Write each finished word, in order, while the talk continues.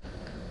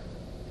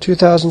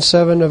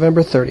2007,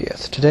 November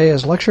 30th. Today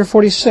is Lecture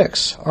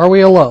 46, Are We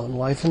Alone?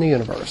 Life in the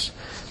Universe.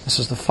 This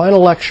is the final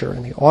lecture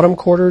in the Autumn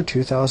Quarter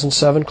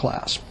 2007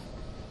 class.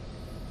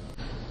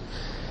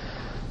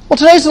 Well,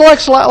 today's the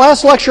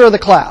last lecture of the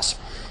class.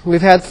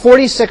 We've had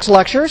 46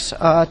 lectures.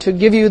 To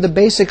give you the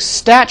basic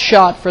stat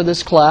shot for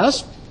this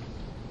class,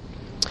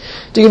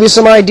 to give you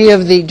some idea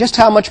of just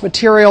how much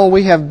material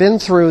we have been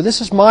through, this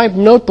is my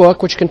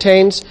notebook, which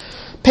contains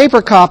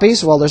paper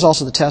copies. Well, there's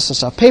also the tests and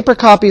stuff. Paper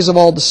copies of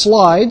all the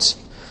slides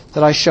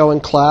that I show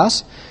in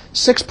class,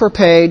 6 per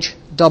page,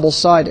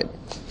 double-sided.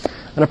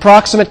 An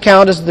approximate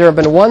count is that there have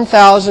been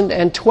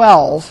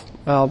 1,012,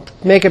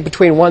 make it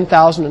between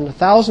 1,000 and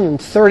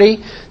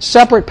 1,030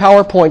 separate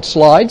PowerPoint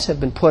slides have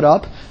been put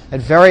up at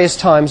various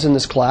times in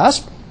this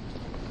class.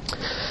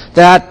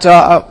 That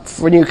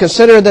when you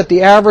consider that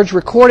the average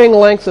recording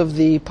length of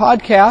the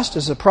podcast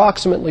is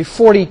approximately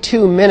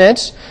 42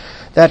 minutes,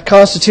 that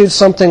constitutes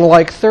something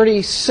like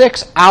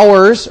 36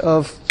 hours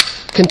of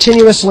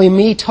continuously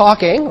me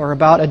talking, or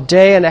about a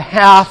day and a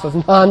half of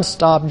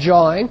nonstop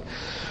jawing.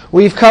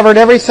 We've covered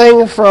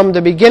everything from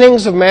the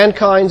beginnings of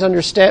mankind's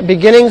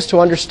beginnings to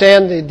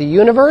understand the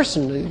universe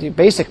and the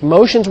basic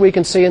motions we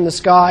can see in the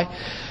sky.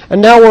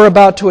 And now we're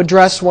about to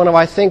address one of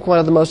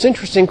the most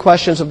interesting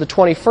questions of the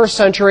 21st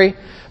century.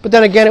 But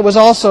then again, it was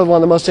also one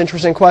of the most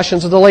interesting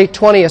questions of the late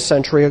 20th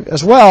century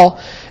as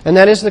well. And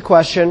that is the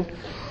question,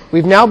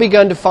 we've now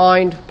begun to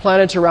find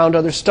planets around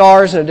other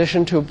stars in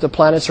addition to the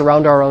planets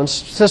around our own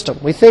system.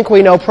 We think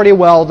we know pretty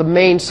well the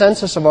main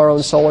census of our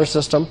own solar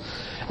system.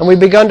 And we've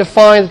begun to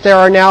find that there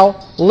are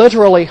now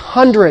literally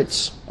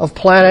hundreds of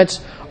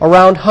planets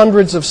around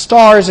hundreds of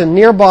stars in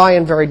nearby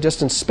and very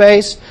distant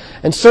space.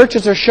 And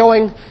searches are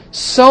showing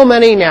so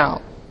many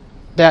now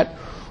that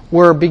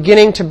we're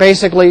beginning to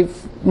basically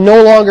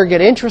no longer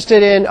get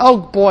interested in, oh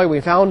boy,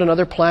 we found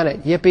another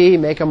planet, yippee,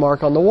 make a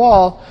mark on the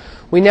wall.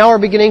 We now are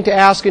beginning to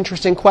ask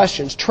interesting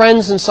questions.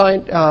 Trends in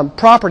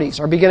properties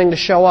are beginning to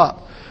show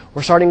up.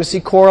 We're starting to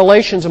see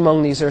correlations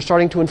among these that are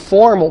starting to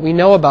inform what we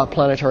know about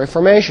planetary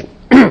formation.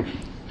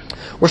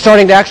 We're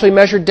starting to actually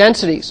measure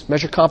densities,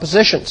 measure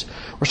compositions.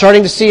 We're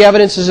starting to see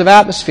evidences of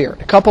atmosphere.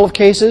 In a couple of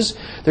cases,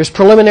 there's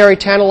preliminary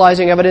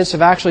tantalizing evidence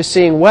of actually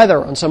seeing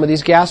weather on some of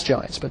these gas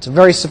giants. But it's a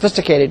very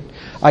sophisticated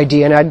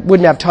idea, and I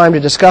wouldn't have time to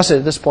discuss it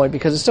at this point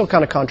because it's still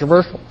kind of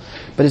controversial.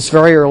 But it's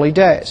very early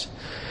days.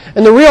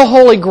 And the real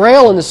holy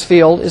grail in this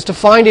field is to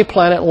find a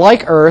planet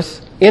like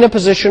Earth in a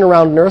position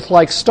around an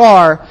Earth-like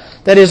star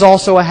that is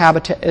also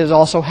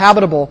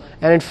habitable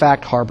and in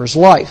fact harbors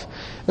life.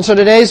 And so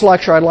today's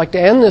lecture, I'd like to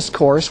end this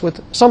course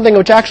with something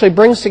which actually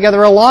brings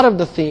together a lot of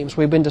the themes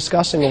we've been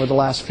discussing over the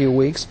last few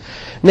weeks,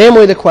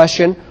 namely the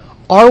question,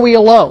 are we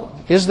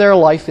alone? Is there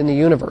life in the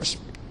universe?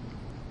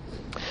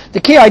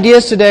 The key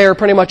ideas today are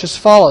pretty much as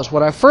follows.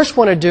 What I first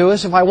want to do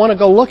is, if I want to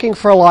go looking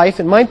for life,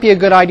 it might be a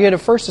good idea to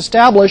first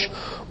establish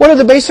what are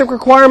the basic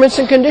requirements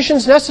and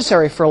conditions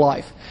necessary for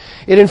life.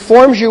 It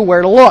informs you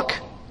where to look.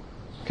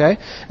 Okay?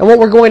 And what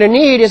we're going to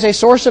need is a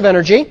source of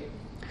energy.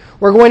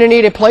 We're going to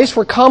need a place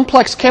where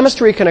complex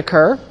chemistry can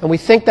occur, and we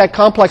think that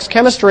complex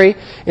chemistry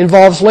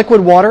involves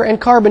liquid water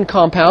and carbon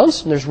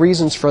compounds, and there's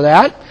reasons for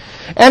that.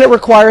 And it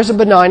requires a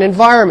benign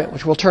environment,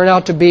 which will turn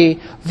out to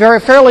be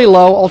fairly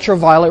low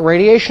ultraviolet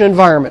radiation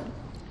environment.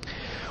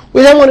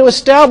 We then want to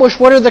establish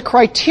what are the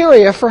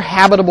criteria for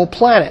habitable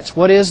planets.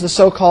 What is the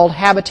so-called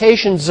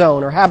habitation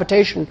zone or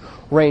habitation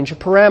range of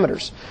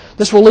parameters?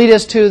 This will lead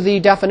us to the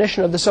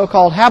definition of the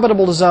so-called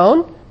habitable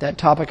zone, that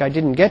topic I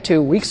didn't get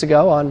to weeks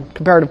ago on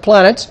comparative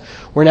planets.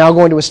 We're now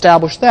going to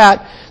establish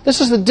that.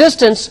 This is the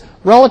distance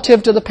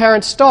relative to the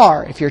parent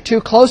star. If you're too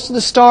close to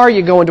the star,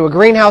 you go into a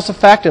greenhouse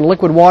effect and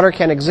liquid water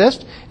can't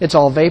exist. It's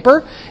all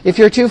vapor. If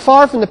you're too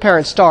far from the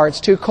parent star,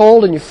 it's too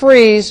cold and you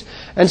freeze.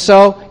 And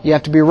so you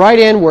have to be right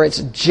in where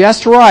it's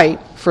just right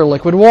for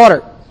liquid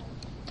water.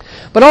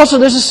 But also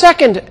there's a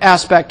second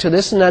aspect to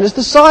this, and that is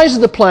the size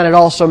of the planet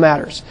also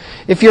matters.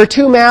 If you're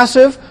too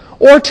massive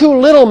or too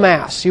little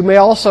mass, you may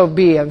also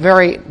be a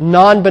very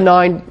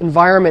non-benign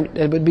environment.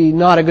 It would be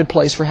not a good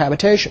place for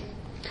habitation.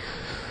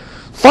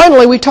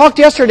 Finally, we talked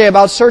yesterday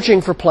about searching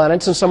for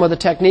planets and some of the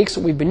techniques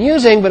that we've been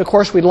using, but of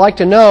course we'd like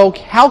to know,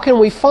 how can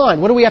we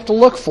find? What do we have to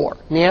look for?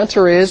 And the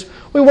answer is,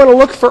 we want to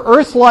look for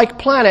Earth-like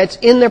planets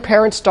in their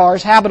parent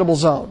star's habitable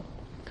zone.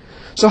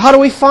 So how do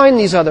we find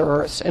these other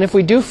Earths? And if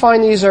we do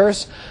find these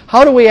Earths,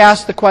 how do we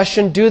ask the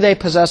question, do they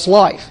possess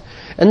life?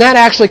 And that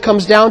actually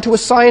comes down to a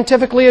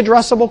scientifically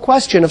addressable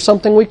question of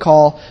something we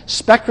call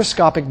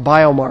spectroscopic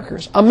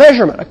biomarkers. A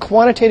measurement, a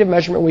quantitative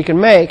measurement we can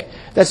make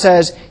that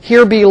says,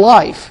 here be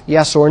life,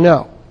 yes or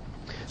no.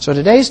 So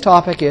today's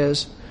topic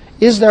is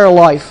there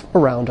life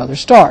around other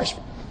stars?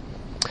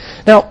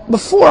 Now,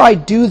 before I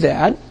do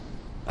that,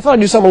 I thought I'd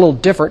do something a little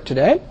different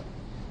today.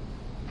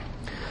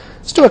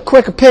 Let's do a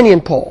quick opinion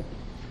poll.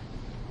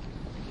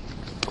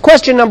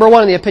 Question number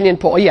 1 in the opinion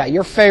poll. Yeah,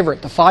 your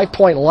favorite, the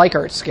 5-point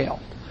Likert scale.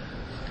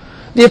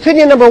 The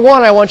opinion number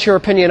 1 I want your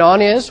opinion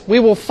on is, we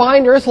will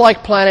find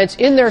Earth-like planets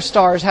in their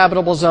stars'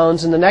 habitable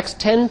zones in the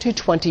next 10 to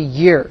 20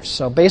 years.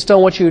 So based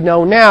on what you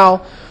know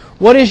now,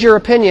 what is your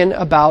opinion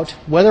about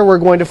whether we're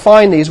going to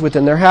find these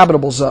within their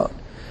habitable zone?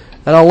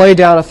 And I'll lay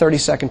down a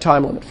 30-second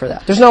time limit for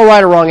that. There's no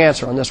right or wrong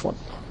answer on this one.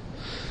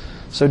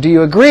 So do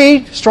you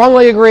agree,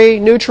 strongly agree,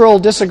 neutral,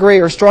 disagree,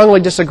 or strongly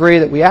disagree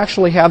that we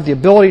actually have the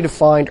ability to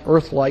find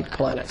Earth-like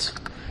planets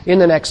in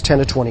the next 10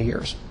 to 20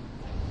 years?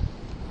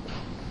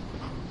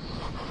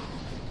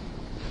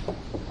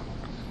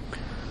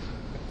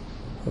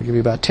 I'll give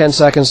you about 10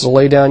 seconds to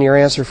lay down your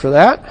answer for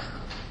that.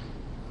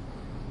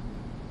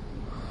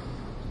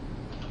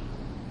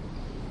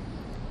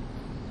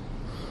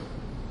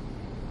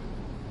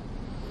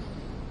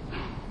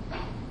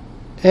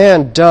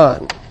 And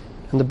done.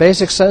 And the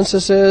basic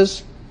census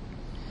is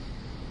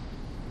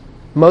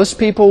most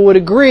people would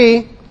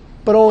agree,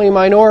 but only a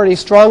minority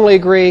strongly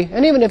agree,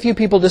 and even a few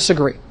people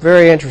disagree.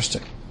 Very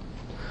interesting.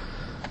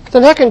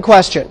 The second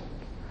question,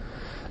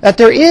 that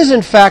there is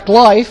in fact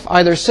life,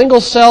 either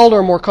single-celled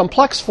or more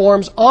complex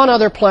forms, on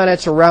other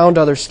planets around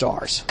other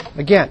stars.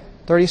 Again,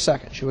 30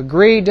 seconds. You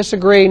agree,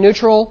 disagree,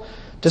 neutral,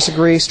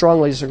 disagree,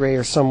 strongly disagree,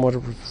 or some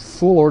whatever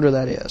fool order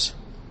that is.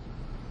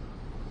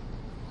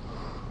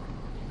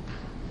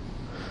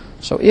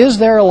 So is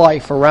there a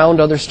life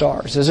around other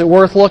stars? Is it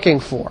worth looking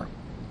for?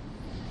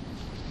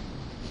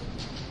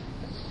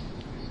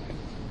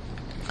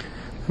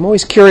 I'm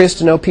always curious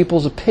to know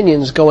people's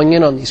opinions going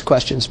in on these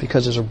questions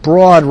because there's a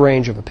broad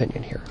range of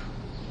opinion here.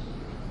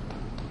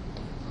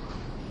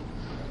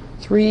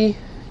 3,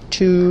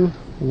 2,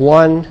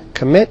 1,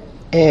 commit,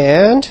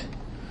 and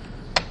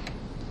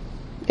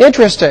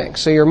interesting.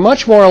 So you're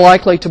much more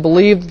likely to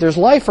believe there's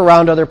life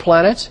around other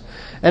planets.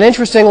 And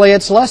interestingly,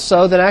 it's less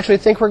so than actually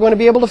think we're going to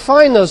be able to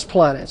find those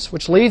planets,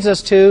 which leads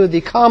us to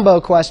the combo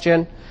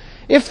question.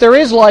 If there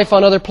is life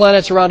on other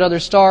planets around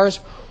other stars,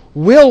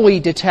 will we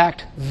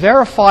detect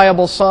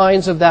verifiable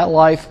signs of that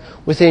life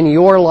within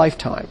your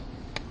lifetime?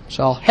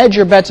 So I'll hedge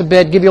your bets a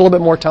bit, give you a little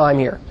bit more time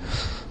here.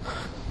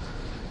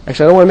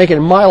 Actually, I don't want to make it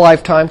in my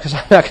lifetime because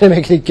I'm not going to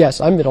make any guess.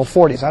 I'm middle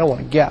 40s. I don't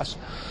want to guess.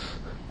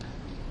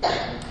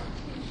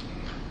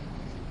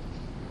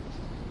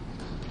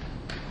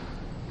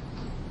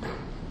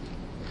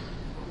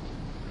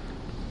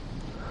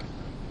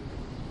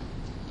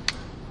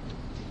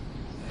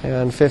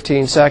 And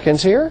 15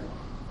 seconds here.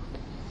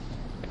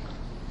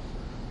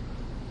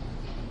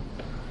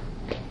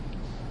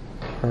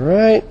 All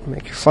right,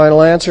 make your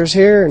final answers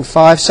here in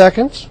 5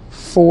 seconds.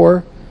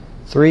 4,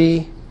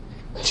 3,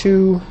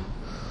 2,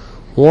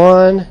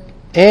 1,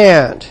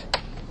 and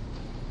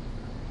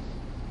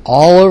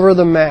all over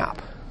the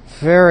map.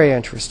 Very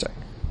interesting.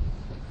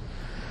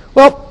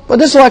 Well, with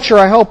this lecture,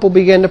 I hope we'll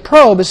begin to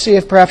probe and see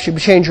if perhaps you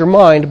change your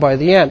mind by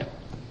the end.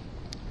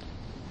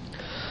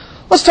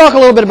 Let's talk a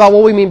little bit about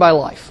what we mean by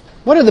life.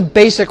 What are the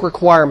basic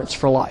requirements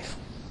for life?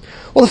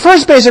 Well, the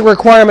first basic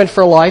requirement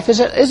for life is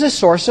a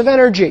source of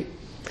energy.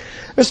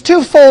 There's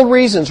twofold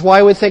reasons why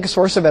I would think a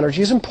source of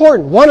energy is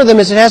important. One of them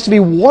is it has to be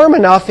warm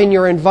enough in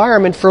your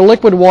environment for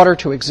liquid water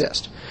to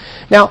exist.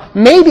 Now,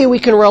 maybe we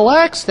can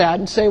relax that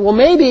and say, well,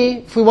 maybe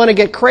if we want to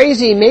get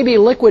crazy, maybe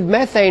liquid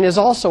methane is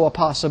also a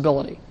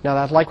possibility. Now,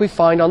 that's like we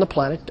find on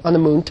the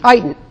moon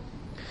Titan.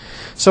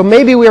 So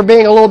maybe we're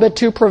being a little bit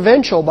too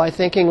provincial by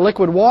thinking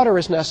liquid water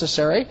is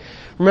necessary.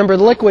 Remember,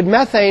 liquid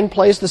methane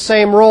plays the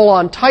same role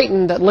on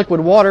Titan that liquid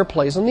water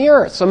plays on the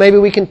Earth. So maybe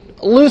we can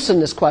loosen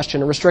this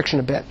question, a restriction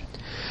a bit.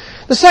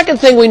 The second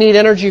thing we need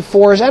energy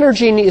for is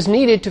energy is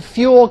needed to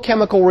fuel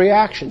chemical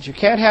reactions. You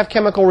can't have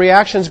chemical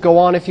reactions go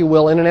on, if you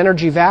will, in an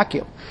energy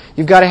vacuum.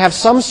 You've got to have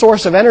some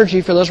source of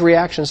energy for those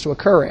reactions to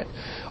occur in.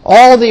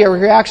 All the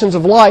reactions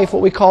of life,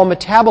 what we call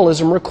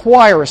metabolism,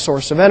 require a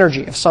source of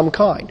energy of some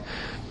kind.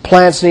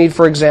 Plants need,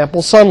 for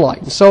example,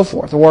 sunlight and so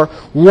forth, or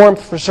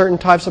warmth for certain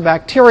types of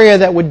bacteria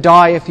that would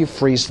die if you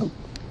freeze them.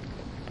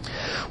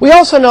 We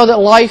also know that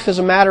life is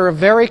a matter of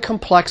very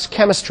complex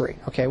chemistry.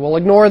 Okay, we'll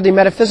ignore the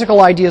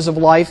metaphysical ideas of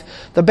life.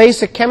 The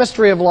basic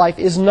chemistry of life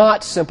is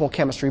not simple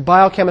chemistry.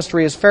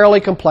 Biochemistry is fairly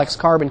complex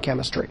carbon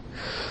chemistry.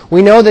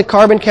 We know that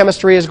carbon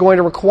chemistry is going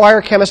to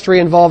require chemistry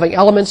involving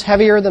elements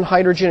heavier than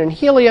hydrogen and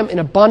helium in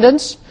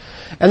abundance,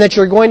 and that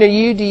you're going to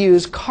need to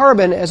use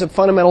carbon as a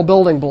fundamental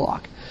building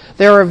block.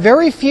 There are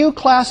very few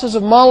classes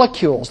of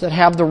molecules that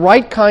have the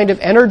right kind of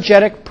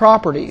energetic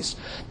properties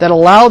that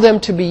allow them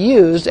to be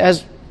used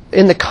as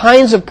in the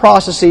kinds of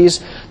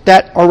processes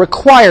that are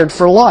required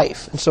for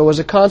life. And so as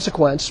a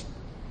consequence,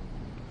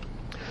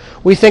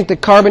 we think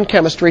that carbon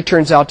chemistry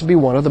turns out to be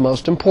one of the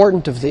most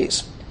important of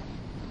these.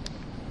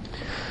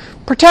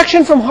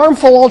 Protection from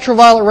harmful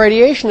ultraviolet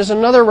radiation is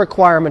another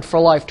requirement for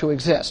life to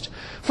exist.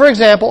 For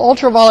example,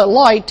 ultraviolet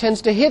light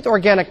tends to hit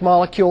organic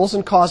molecules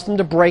and cause them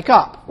to break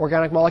up.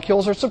 Organic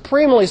molecules are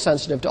supremely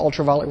sensitive to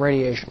ultraviolet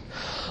radiation.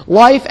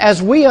 Life,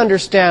 as we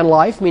understand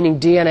life, meaning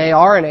DNA,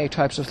 RNA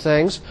types of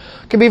things,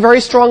 can be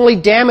very strongly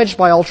damaged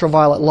by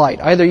ultraviolet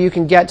light. Either you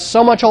can get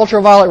so much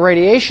ultraviolet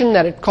radiation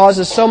that it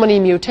causes so many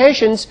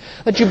mutations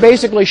that you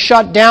basically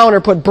shut down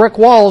or put brick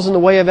walls in the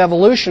way of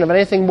evolution of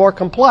anything more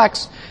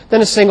complex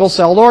than a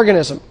single-celled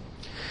organism.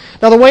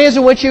 Now, the ways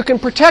in which you can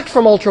protect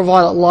from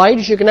ultraviolet light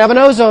is you can have an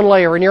ozone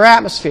layer in your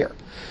atmosphere.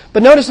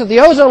 But notice that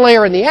the ozone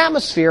layer in the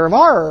atmosphere of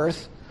our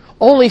Earth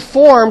only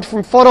formed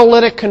from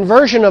photolytic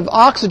conversion of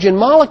oxygen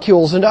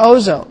molecules into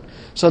ozone.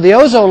 So the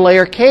ozone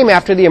layer came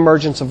after the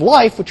emergence of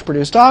life, which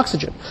produced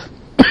oxygen.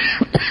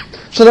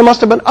 So there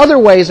must have been other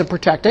ways of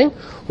protecting.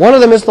 One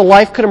of them is the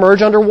life could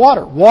emerge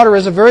underwater. Water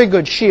is a very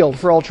good shield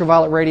for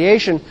ultraviolet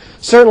radiation,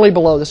 certainly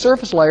below the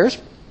surface layers.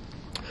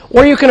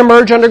 Or you can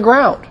emerge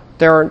underground.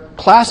 There are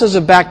classes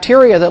of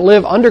bacteria that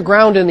live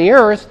underground in the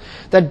earth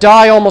that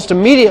die almost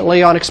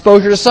immediately on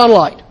exposure to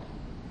sunlight.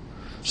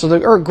 So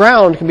the earth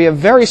ground can be a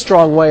very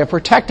strong way of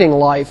protecting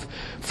life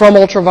from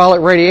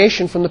ultraviolet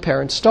radiation from the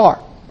parent star.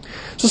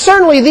 So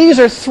certainly these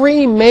are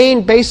three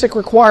main basic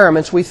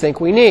requirements we think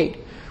we need.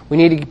 We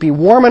need to be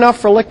warm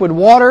enough for liquid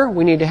water,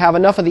 we need to have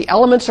enough of the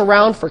elements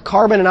around for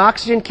carbon and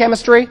oxygen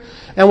chemistry,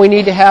 and we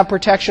need to have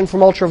protection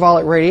from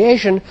ultraviolet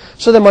radiation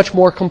so that much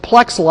more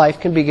complex life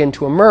can begin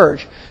to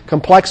emerge.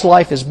 Complex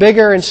life is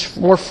bigger and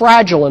more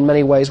fragile in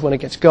many ways when it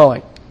gets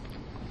going.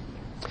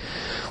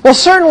 Well,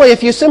 certainly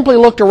if you simply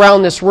looked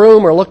around this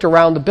room or looked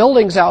around the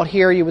buildings out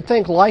here, you would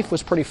think life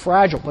was pretty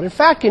fragile. But in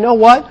fact, you know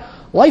what?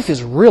 Life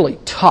is really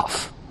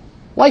tough.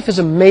 Life is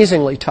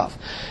amazingly tough.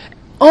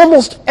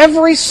 Almost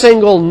every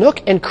single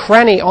nook and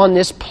cranny on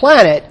this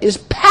planet is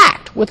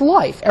packed with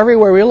life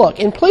everywhere we look,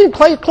 including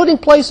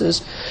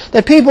places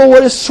that people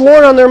would have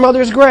sworn on their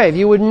mother's grave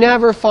you would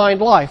never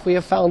find life. We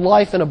have found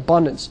life in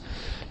abundance.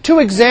 Two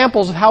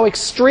examples of how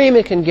extreme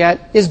it can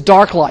get is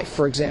dark life,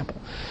 for example.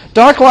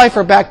 Dark life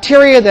are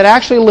bacteria that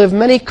actually live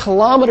many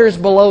kilometers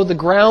below the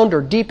ground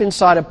or deep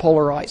inside of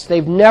polar ice.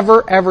 They've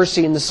never, ever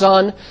seen the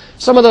sun.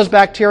 Some of those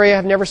bacteria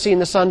have never seen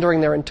the sun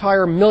during their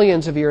entire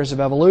millions of years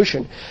of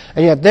evolution.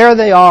 And yet there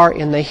they are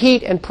in the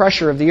heat and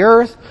pressure of the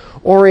earth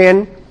or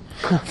in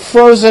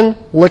frozen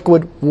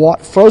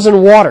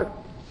water.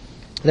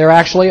 There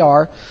actually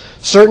are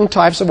certain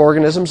types of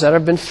organisms that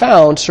have been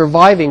found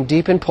surviving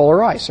deep in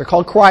polar ice. They're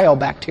called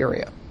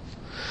cryobacteria.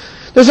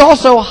 There's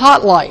also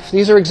hot life.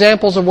 These are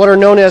examples of what are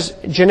known as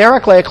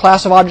generically a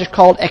class of objects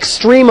called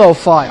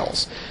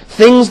extremophiles,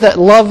 things that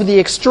love the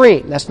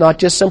extreme. That's not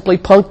just simply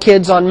punk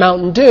kids on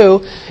Mountain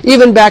Dew.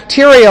 Even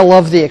bacteria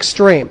love the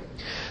extreme.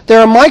 There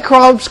are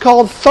microbes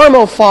called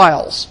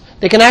thermophiles.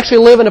 They can actually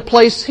live in a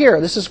place here.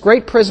 This is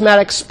Great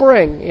Prismatic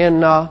Spring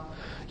in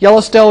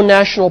Yellowstone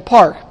National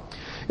Park.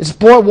 It's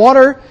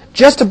water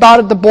just about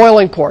at the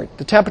boiling point.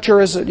 The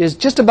temperature is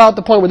just about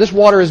the point where this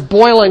water is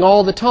boiling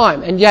all the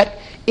time, and yet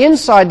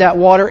inside that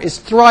water is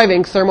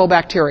thriving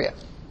thermobacteria.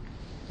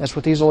 That's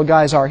what these little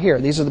guys are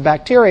here. These are the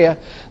bacteria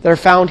that are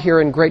found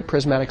here in Great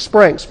Prismatic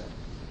Springs.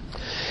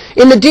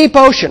 In the deep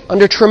ocean,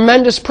 under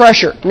tremendous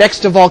pressure,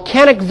 next to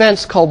volcanic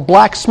vents called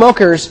black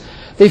smokers,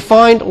 they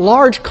find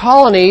large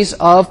colonies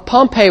of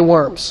Pompeii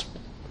worms.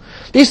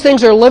 These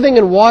things are living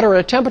in water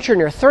at a temperature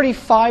near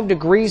 35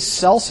 degrees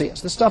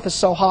Celsius. This stuff is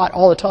so hot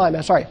all the time.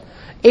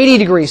 80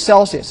 degrees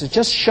Celsius. It's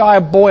just shy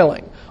of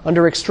boiling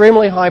under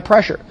extremely high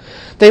pressure.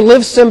 They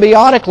live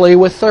symbiotically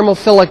with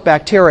thermophilic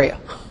bacteria.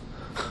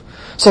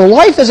 So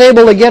life is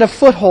able to get a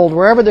foothold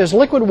wherever there's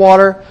liquid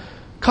water,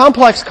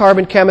 complex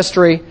carbon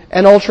chemistry,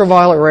 and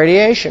ultraviolet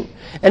radiation.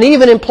 And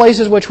even in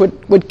places which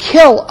would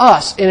kill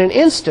us in an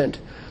instant,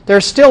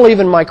 there's still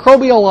even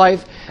microbial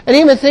life, and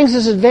even things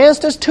as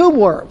advanced as tube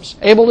worms,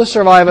 able to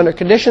survive under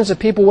conditions that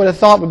people would have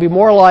thought would be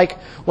more like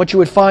what you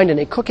would find in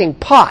a cooking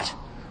pot,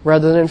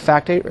 rather than, in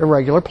fact, a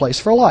regular place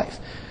for life.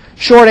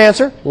 Short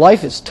answer,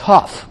 life is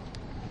tough.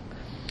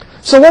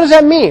 So what does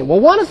that mean? Well,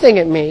 one thing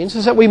it means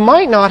is that we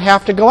might not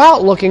have to go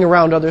out looking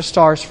around other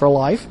stars for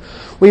life.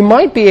 We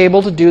might be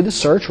able to do the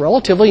search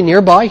relatively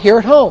nearby here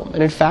at home.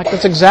 And in fact,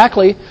 that's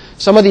exactly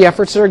some of the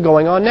efforts that are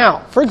going on now.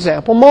 For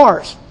example,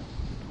 Mars.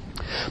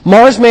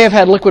 Mars may have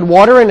had liquid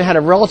water and had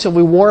a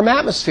relatively warm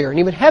atmosphere, and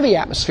even heavy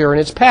atmosphere in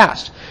its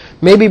past,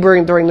 maybe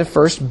during the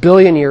first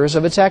billion years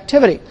of its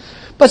activity.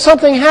 But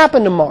something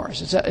happened to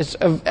Mars.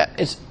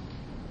 Its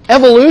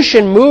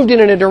evolution moved in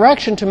a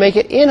direction to make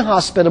it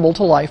inhospitable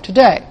to life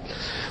today.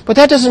 But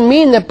that doesn't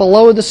mean that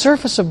below the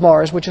surface of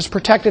Mars, which is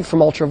protected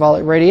from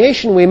ultraviolet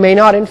radiation, we may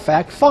not in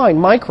fact find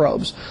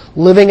microbes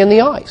living in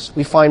the ice.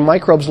 We find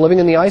microbes living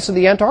in the ice of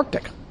the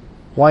Antarctic.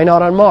 Why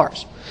not on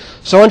Mars?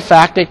 So in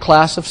fact, a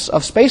class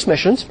of space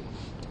missions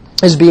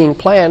is being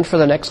planned for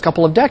the next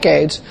couple of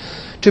decades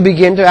to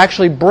begin to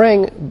actually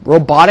bring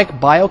robotic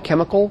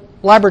biochemical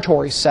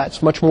laboratory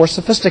sets, much more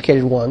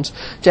sophisticated ones,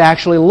 to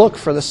actually look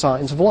for the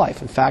signs of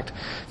life. In fact,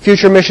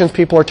 future missions,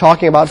 people are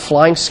talking about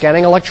flying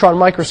scanning electron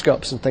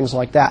microscopes and things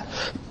like that.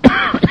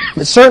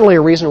 It's certainly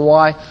a reason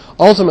why,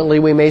 ultimately,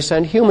 we may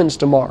send humans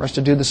to Mars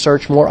to do the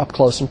search more up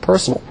close and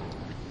personal.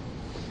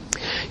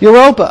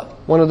 Europa,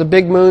 one of the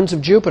big moons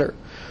of Jupiter.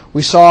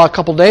 We saw a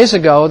couple days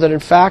ago that, in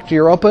fact,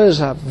 Europa is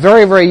a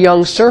very, very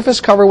young surface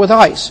covered with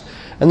ice.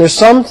 And there's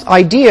some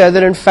idea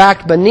that, in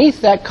fact,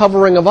 beneath that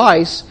covering of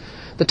ice,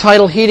 the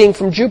tidal heating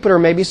from Jupiter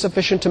may be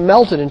sufficient to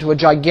melt it into a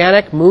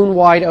gigantic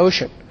moon-wide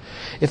ocean.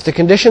 If the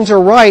conditions are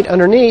right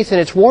underneath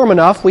and it's warm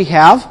enough, we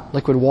have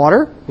liquid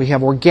water, we have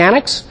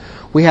organics,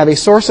 we have a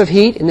source of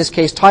heat, in this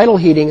case tidal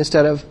heating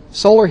instead of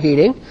solar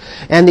heating,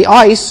 and the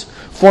ice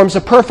forms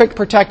a perfect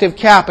protective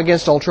cap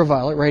against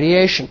ultraviolet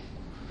radiation.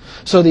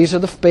 So these are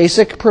the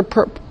basic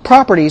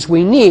properties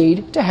we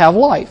need to have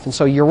life. And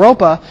so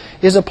Europa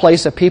is a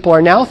place that people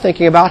are now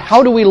thinking about,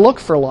 how do we look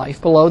for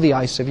life below the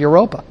ice of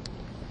Europa?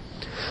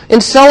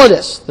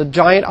 Enceladus, the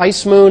giant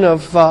ice moon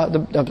of,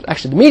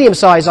 the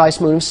medium-sized ice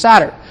moon of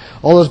Saturn.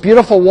 All those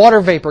beautiful water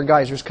vapor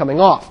geysers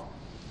coming off.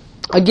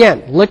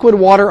 Again, liquid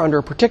water under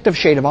a protective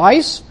shade of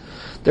ice.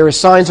 There are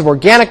signs of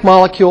organic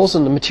molecules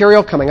in the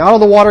material coming out of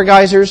the water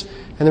geysers,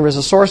 and there is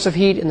a source of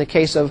heat in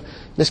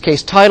this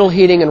case, tidal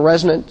heating and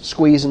resonant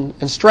squeeze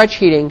and stretch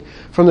heating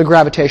from the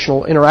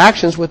gravitational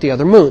interactions with the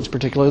other moons,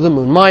 particularly the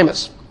moon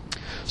Mimas.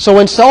 So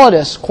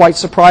Enceladus, quite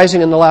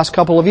surprising in the last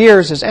couple of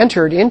years, has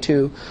entered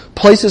into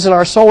places in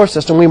our solar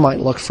system we might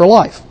look for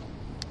life.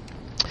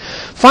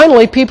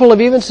 Finally, people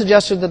have even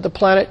suggested that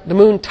the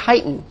moon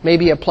Titan may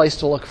be a place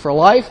to look for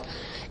life.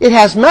 It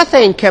has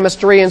methane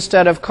chemistry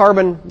instead of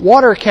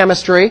carbon-water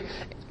chemistry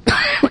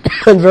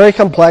and very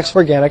complex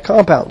organic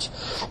compounds.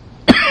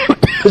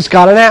 It's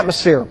got an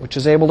atmosphere, which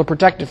is able to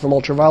protect it from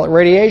ultraviolet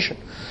radiation.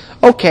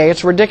 Okay,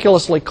 it's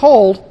ridiculously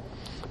cold,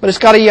 but it's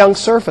got a young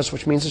surface,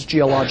 which means it's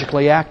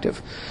geologically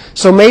active.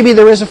 So maybe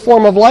there is a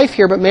form of life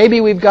here, but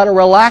maybe we've got to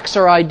relax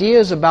our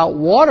ideas about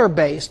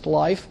water-based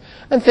life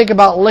and think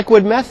about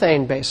liquid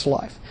methane-based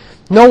life.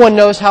 No one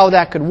knows how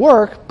that could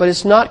work, but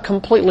it's not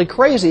completely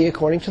crazy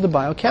according to the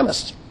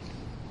biochemists.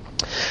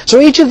 So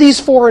each of these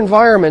four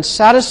environments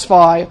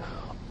satisfy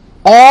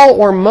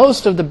all or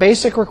most of the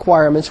basic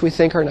requirements we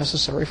think are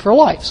necessary for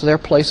life. So they're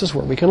places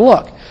where we can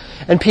look.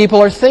 And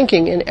people are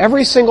thinking in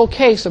every single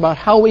case about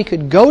how we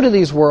could go to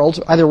these worlds,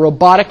 either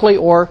robotically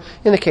or,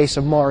 in the case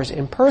of Mars,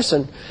 in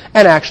person,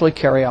 and actually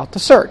carry out the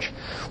search.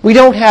 We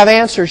don't have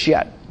answers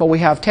yet, but we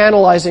have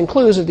tantalizing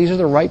clues that these are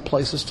the right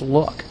places to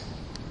look.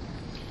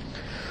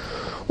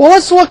 Well,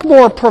 let's look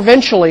more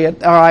provincially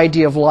at our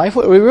idea of life.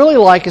 What we really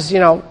like is,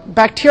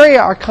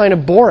 bacteria are kind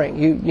of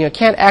boring. You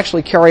can't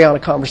actually carry on a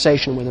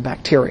conversation with a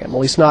bacterium, at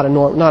least not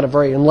a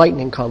very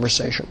enlightening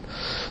conversation.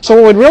 So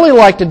what we'd really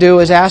like to do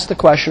is ask the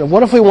question of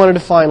what if we wanted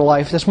to find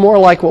life that's more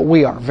like what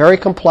we are, very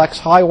complex,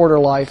 high-order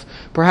life,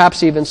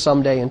 perhaps even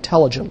someday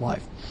intelligent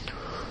life.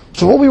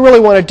 So what we really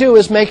want to do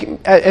is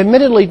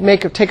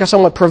take a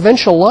somewhat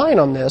provincial line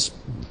on this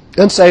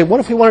and say, what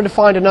if we wanted to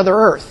find another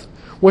Earth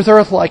with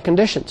Earth-like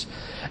conditions?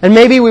 And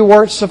maybe we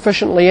weren't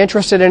sufficiently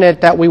interested in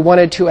it that we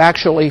wanted to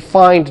actually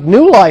find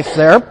new life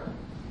there.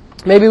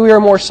 Maybe we were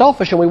more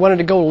selfish and we wanted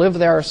to go live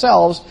there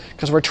ourselves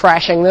because we're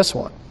trashing this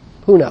one.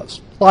 Who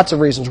knows? Lots of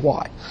reasons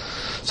why.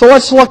 So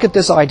let's look at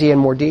this idea in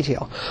more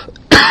detail.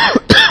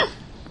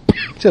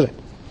 Excuse me.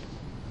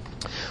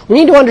 We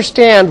need to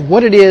understand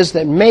what it is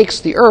that makes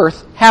the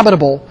Earth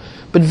habitable,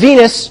 but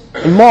Venus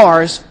and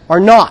Mars are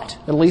not,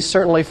 at least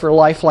certainly for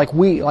life like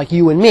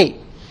you and me.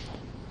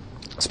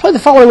 Let's play the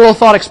following little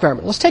thought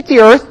experiment. Let's take the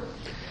Earth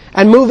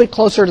and move it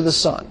closer to the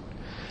Sun.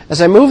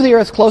 As I move the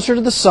Earth closer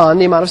to the Sun,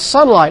 the amount of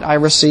sunlight I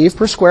receive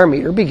per square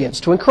meter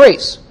begins to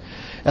increase.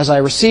 As I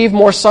receive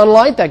more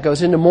sunlight, that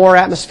goes into more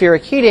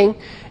atmospheric heating.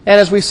 And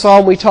as we saw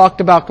when we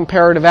talked about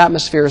comparative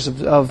atmospheres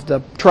of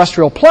the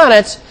terrestrial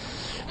planets,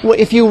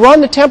 if you run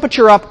the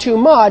temperature up too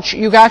much,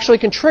 you actually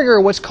can trigger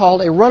what's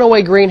called a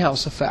runaway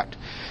greenhouse effect,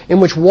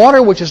 in which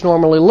water, which is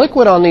normally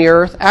liquid on the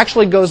Earth,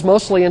 actually goes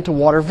mostly into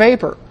water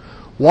vapor.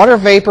 Water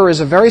vapor is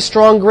a very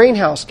strong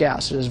greenhouse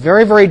gas. It has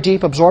very, very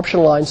deep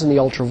absorption lines in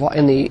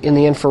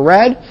the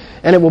infrared,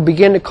 and it will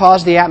begin to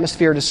cause the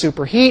atmosphere to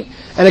superheat,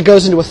 and it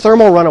goes into a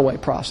thermal runaway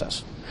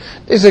process.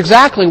 This is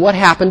exactly what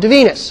happened to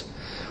Venus.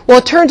 Well,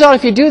 it turns out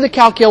if you do the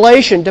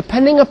calculation,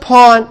 depending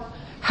upon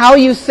how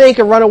you think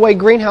a runaway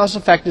greenhouse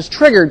effect is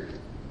triggered,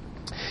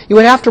 you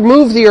would have to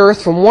move the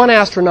Earth from 1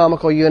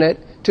 astronomical unit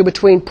to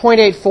between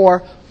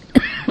 0.84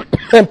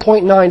 and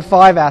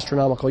 0.95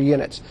 astronomical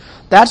units.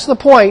 That's the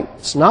point.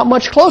 It's not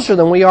much closer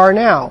than we are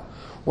now,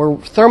 where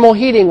thermal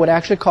heating would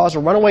actually cause a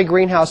runaway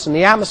greenhouse in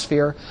the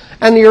atmosphere,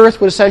 and the Earth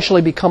would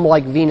essentially become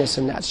like Venus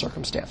in that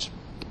circumstance.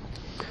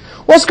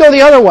 Let's go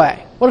the other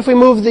way. What if we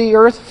move the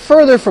Earth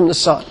further from the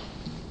Sun?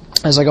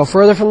 As I go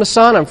further from the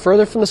Sun, I'm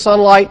further from the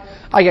sunlight,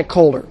 I get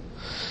colder.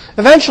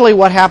 Eventually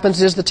what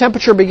happens is the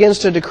temperature begins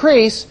to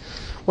decrease.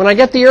 When I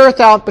get the Earth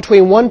out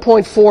between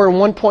 1.4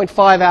 and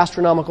 1.5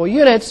 astronomical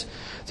units,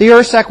 the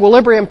Earth's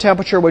equilibrium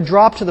temperature would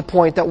drop to the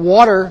point that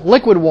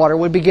liquid water,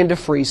 would begin to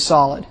freeze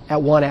solid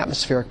at 1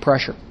 atmospheric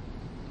pressure.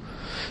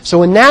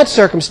 So in that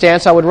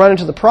circumstance, I would run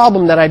into the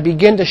problem that I'd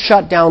begin to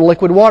shut down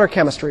liquid water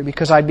chemistry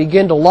because I'd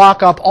begin to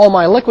lock up all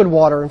my liquid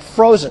water and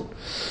frozen.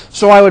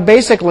 So I would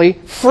basically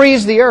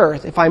freeze the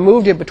Earth if I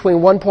moved it between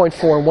 1.4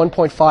 and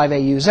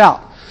 1.5 AUs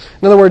out.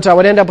 In other words, I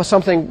would end up with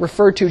something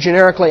referred to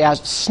generically as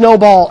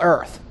snowball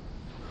Earth.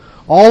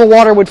 All the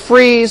water would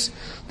freeze,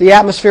 the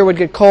atmosphere would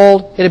get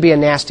cold, it'd be a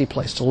nasty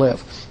place to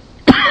live.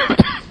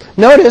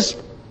 Notice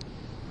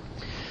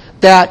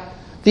that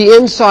the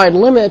inside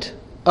limit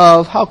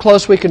of how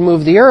close we can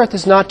move the Earth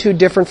is not too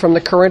different from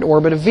the current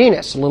orbit of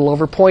Venus, a little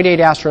over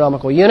 0.8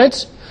 astronomical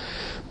units,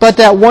 but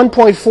that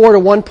 1.4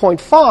 to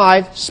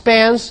 1.5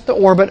 spans the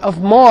orbit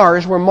of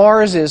Mars, where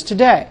Mars is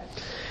today.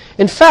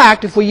 In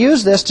fact, if we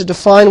use this to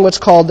define what's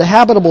called the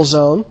habitable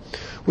zone,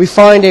 we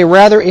find a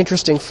rather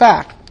interesting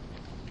fact.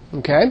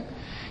 Okay?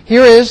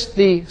 Here is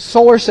the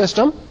solar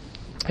system.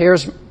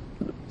 Here's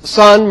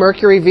Sun,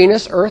 Mercury,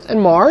 Venus, Earth,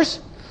 and Mars.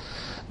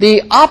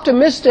 The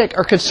optimistic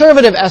or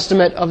conservative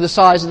estimate of the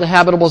size of the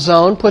habitable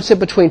zone puts it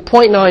between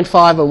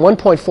 0.95 and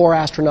 1.4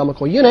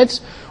 astronomical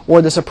units,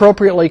 or this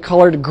appropriately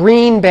colored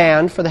green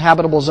band for the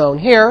habitable zone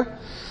here.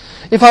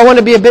 If I want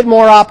to be a bit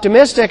more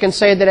optimistic and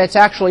say that it's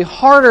actually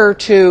harder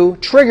to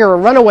trigger a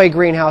runaway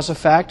greenhouse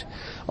effect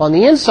on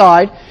the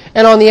inside,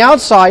 and on the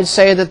outside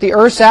say that the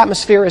Earth's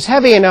atmosphere is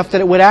heavy enough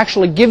that it would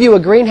actually give you a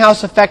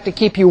greenhouse effect to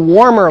keep you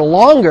warmer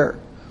longer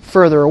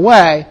further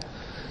away,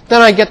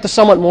 then I get the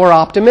somewhat more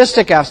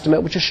optimistic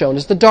estimate, which is shown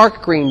as the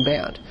dark green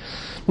band.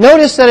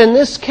 Notice that in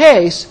this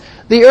case,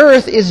 the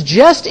Earth is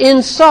just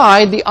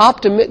inside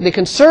the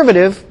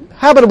conservative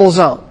habitable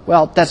zone.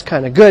 Well, that's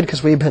kind of good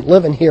because we've been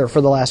living here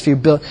for the last few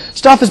billion.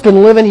 Stuff has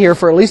been living here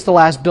for at least the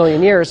last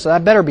billion years, so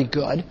that better be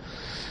good.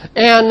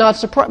 And not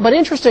surprised, but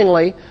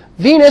interestingly,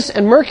 Venus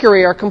and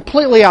Mercury are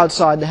completely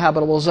outside the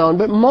habitable zone,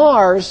 but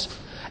Mars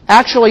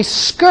actually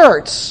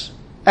skirts,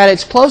 at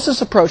its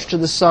closest approach to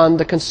the Sun,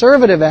 the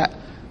conservative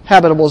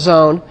habitable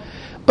zone,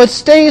 but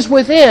stays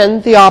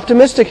within the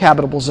optimistic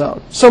habitable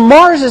zone. So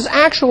Mars is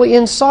actually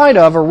inside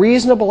of a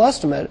reasonable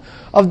estimate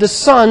of the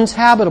Sun's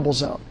habitable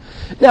zone.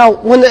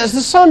 Now, as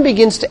the Sun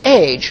begins to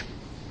age,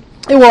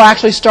 it will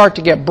actually start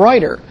to get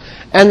brighter,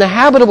 and the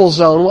habitable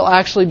zone will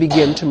actually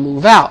begin to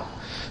move out.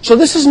 So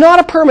this is not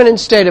a permanent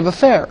state of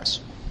affairs.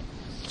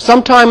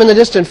 Sometime in the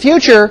distant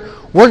future,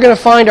 we're going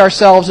to find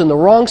ourselves in the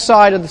wrong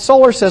side of the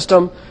solar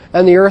system,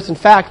 and the Earth, in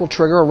fact, will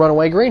trigger a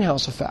runaway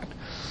greenhouse effect.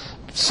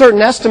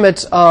 Certain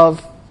estimates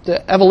of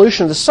the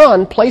evolution of the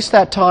Sun place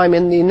that time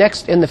in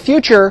the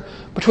future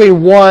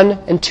between 1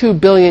 and 2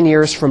 billion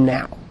years from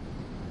now.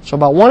 So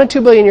about 1 and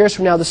 2 billion years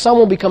from now, the Sun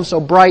will become so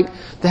bright,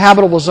 the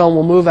habitable zone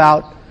will move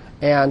out,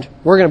 and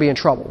we're going to be in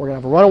trouble. We're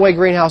going to have a runaway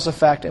greenhouse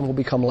effect, and we'll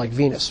become like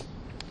Venus.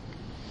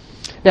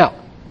 Now,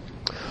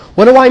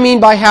 what do I mean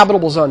by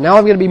habitable zone? Now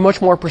I'm going to be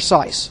much more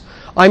precise.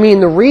 I mean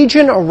the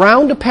region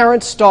around a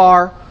parent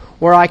star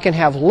where I can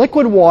have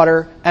liquid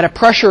water at a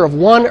pressure of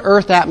 1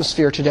 Earth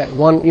atmosphere today,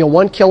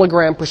 1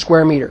 kilogram per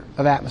square meter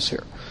of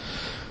atmosphere.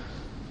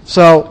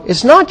 So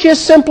it's not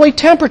just simply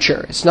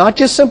temperature. It's not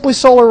just simply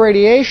solar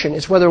radiation.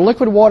 It's whether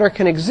liquid water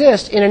can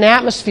exist in an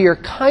atmosphere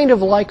kind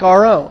of like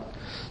our own.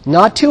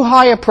 Not too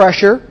high a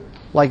pressure,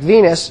 like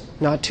Venus,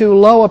 not too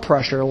low a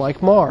pressure,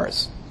 like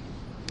Mars.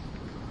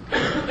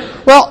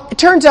 Well, it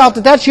turns out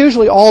that that's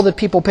usually all that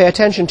people pay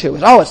attention to.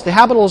 It's the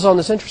habitable zone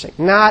that's interesting.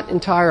 Not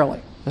entirely.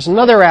 There's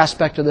another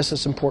aspect of this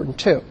that's important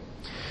too.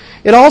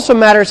 It also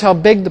matters how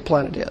big the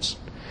planet is.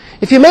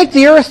 If you make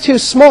the Earth too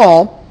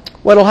small,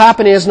 what will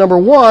happen is, number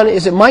one,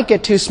 is it might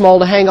get too small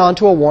to hang on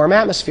to a warm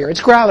atmosphere.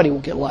 Its gravity will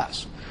get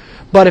less.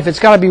 But if it's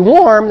got to be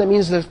warm, that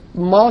means the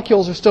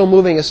molecules are still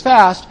moving as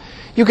fast.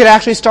 You could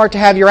actually start to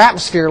have your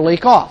atmosphere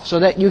leak off, so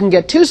that you can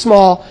get too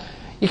small.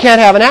 You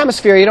can't have an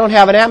atmosphere. You don't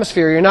have an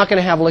atmosphere. You're not going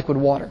to have liquid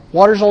water.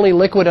 Water's only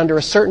liquid under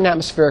a certain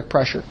atmospheric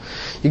pressure.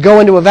 You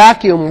go into a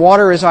vacuum,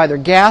 water is either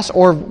gas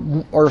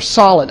or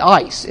solid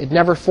ice. It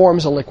never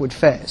forms a liquid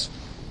phase.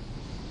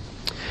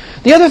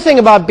 The other thing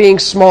about being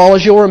small,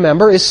 as you'll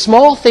remember, is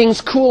small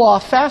things cool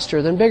off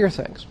faster than bigger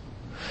things.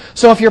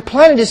 So if your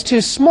planet is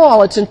too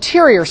small, its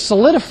interior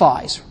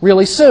solidifies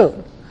really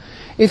soon.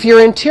 If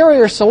your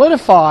interior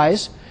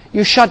solidifies,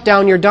 you shut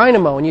down your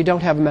dynamo and you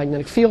don't have a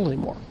magnetic field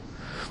anymore.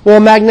 Well, a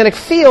magnetic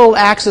field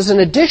acts as an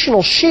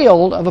additional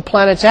shield of a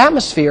planet's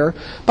atmosphere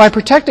by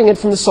protecting it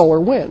from the solar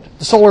wind.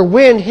 The solar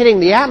wind hitting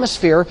the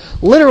atmosphere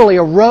literally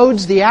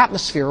erodes the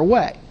atmosphere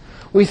away.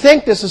 We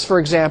think this is, for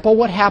example,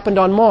 what happened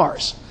on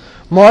Mars.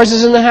 Mars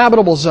is in the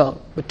habitable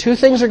zone, but two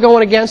things are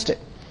going against it.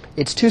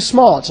 It's too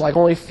small. It's like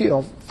only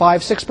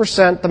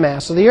 5-6% the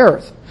mass of the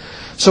Earth.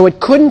 So it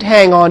couldn't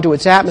hang on to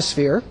its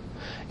atmosphere.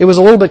 It was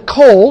a little bit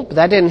cold, but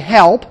that didn't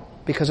help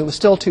because it was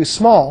still too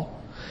small.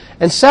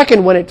 And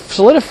second, when it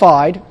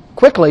solidified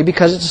quickly,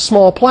 because it's a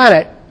small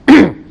planet,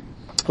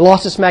 it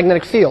lost its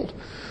magnetic field.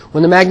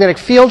 When the magnetic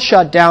field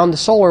shut down, the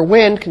solar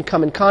wind can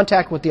come in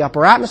contact with the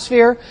upper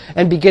atmosphere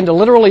and begin to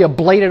literally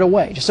ablate it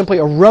away, just simply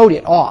erode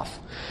it off.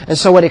 And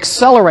so it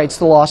accelerates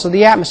the loss of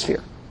the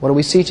atmosphere. What do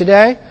we see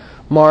today?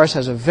 Mars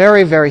has a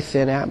very, very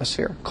thin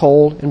atmosphere,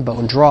 cold and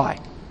bone dry.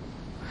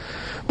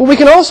 But we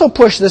can also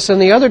push this in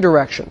the other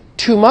direction.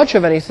 Too much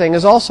of anything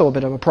is also a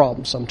bit of a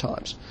problem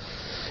sometimes.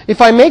 If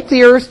I make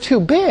the Earth too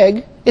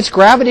big, its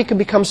gravity can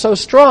become so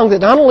strong that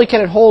not only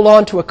can it hold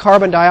on to a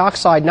carbon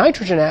dioxide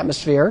nitrogen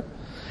atmosphere,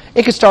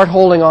 it can start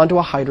holding on to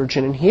a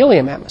hydrogen and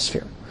helium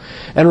atmosphere.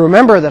 And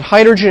remember that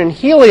hydrogen and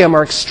helium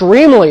are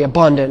extremely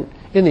abundant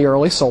in the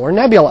early solar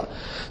nebula.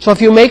 So if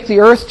you make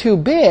the Earth too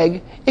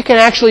big, it can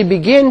actually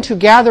begin to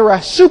gather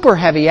a super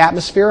heavy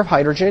atmosphere of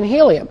hydrogen and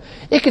helium.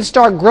 It can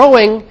start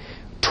growing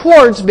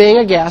towards being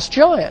a gas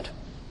giant.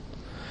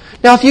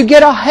 Now, if you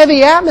get a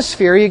heavy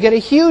atmosphere, you get a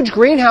huge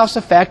greenhouse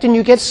effect and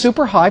you get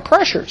super high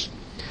pressures.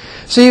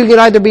 So you can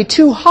either be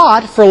too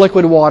hot for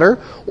liquid water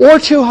or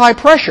too high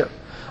pressure.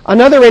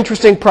 Another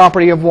interesting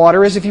property of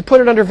water is if you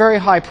put it under very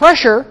high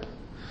pressure,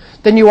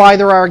 then you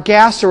either are a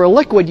gas or a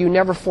liquid. You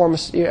never form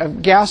a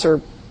gas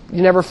or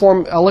never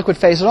form a liquid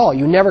phase at all.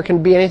 You never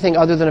can be anything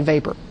other than a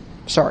vapor.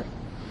 Sorry.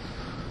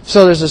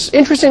 So there's this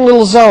interesting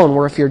little zone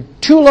where if you're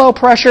too low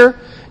pressure,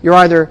 you're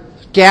either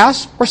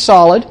gas or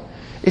solid.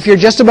 If you're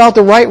just about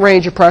the right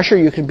range of pressure,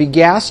 you can be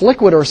gas,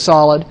 liquid, or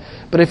solid.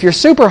 But if you're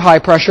super high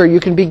pressure, you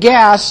can be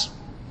gas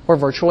or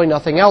virtually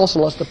nothing else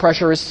unless the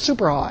pressure is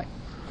super high.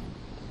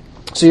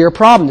 So you're a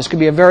problem. This could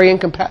be a very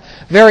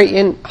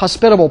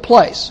inhospitable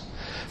place.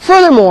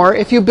 Furthermore,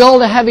 if you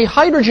build a heavy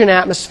hydrogen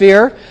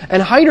atmosphere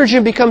and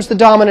hydrogen becomes the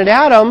dominant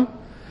atom,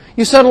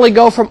 you suddenly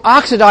go from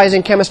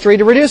oxidizing chemistry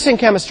to reducing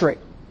chemistry.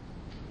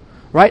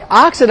 Right?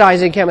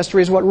 Oxidizing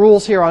chemistry is what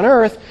rules here on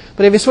Earth,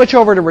 but if you switch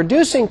over to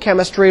reducing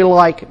chemistry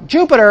like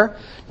Jupiter,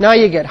 now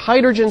you get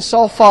hydrogen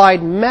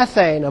sulfide,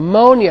 methane,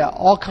 ammonia,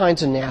 all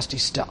kinds of nasty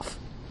stuff.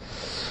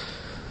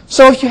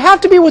 So if you have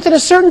to be within a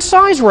certain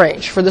size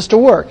range for this to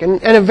work, and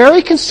a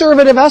very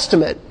conservative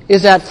estimate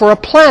is that for a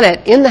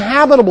planet in the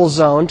habitable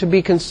zone to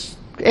be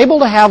able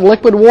to have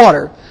liquid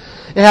water,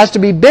 it has to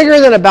be bigger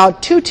than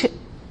about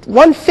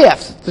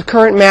 1/5 the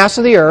current mass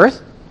of the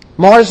Earth.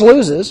 Mars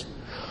loses.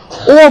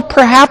 Or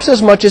perhaps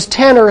as much as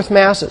 10 Earth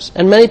masses.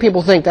 And many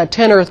people think that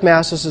 10 Earth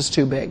masses is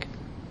too big.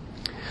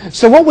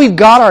 So what we've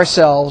got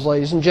ourselves,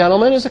 ladies and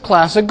gentlemen, is a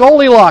classic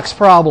Goldilocks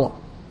problem.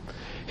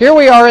 Here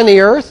we are in the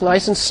Earth,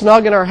 nice and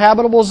snug in our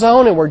habitable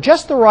zone, and we're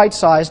just the right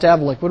size to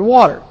have liquid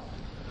water.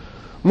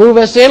 Move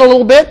us in a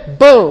little bit,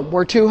 boom,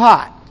 we're too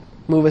hot.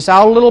 Move us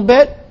out a little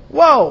bit,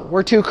 whoa,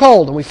 we're too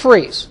cold and we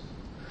freeze.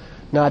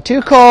 Not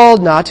too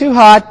cold, not too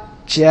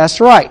hot, just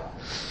right.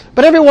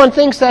 But everyone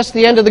thinks that's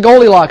the end of the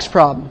Goldilocks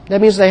problem.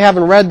 That means they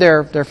haven't read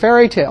their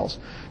fairy tales.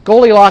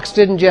 Goldilocks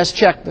didn't just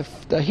check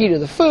the heat of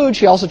the food,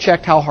 she also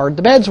checked how hard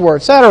the beds were,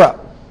 etc.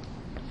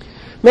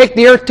 Make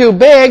the Earth too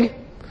big,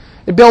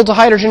 it builds a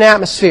hydrogen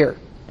atmosphere,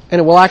 and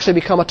it will actually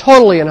become a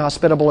totally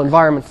inhospitable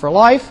environment for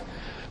life.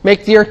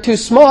 Make the Earth too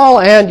small,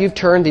 and you've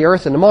turned the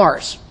Earth into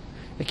Mars.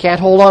 It can't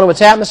hold on to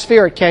its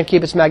atmosphere, it can't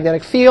keep its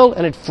magnetic field,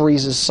 and it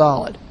freezes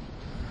solid,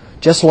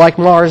 just like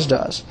Mars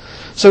does.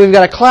 So we've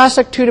got a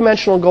classic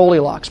two-dimensional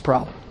Goldilocks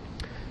problem.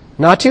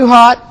 Not too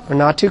hot or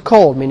not too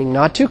cold, meaning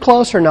not too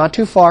close or not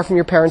too far from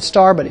your parent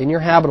star, but in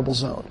your habitable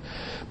zone.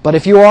 But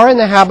if you are in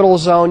the habitable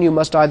zone, you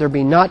must either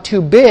be not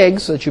too big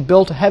so that you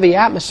built a heavy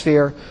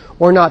atmosphere,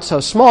 or not so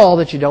small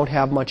that you don't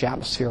have much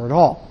atmosphere at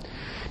all.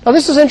 Now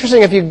this is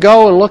interesting if you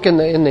go and look in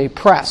the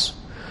press.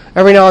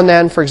 Every now and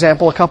then, for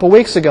example, a couple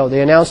weeks ago, they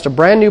announced a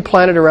brand new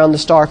planet around the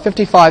star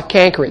 55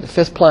 Cancri, the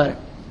fifth planet.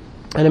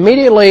 And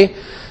immediately,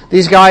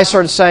 these guys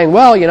started saying,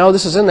 well, you know,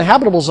 this is in the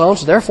habitable zone,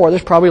 so therefore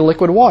there's probably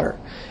liquid water.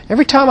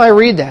 Every time I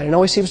read that, it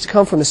always seems to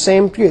come from the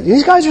same view.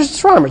 These guys are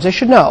astronomers. They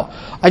should know.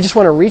 I just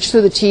want to reach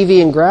through the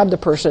TV and grab the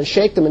person and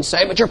shake them and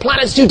say, but your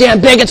planet's too damn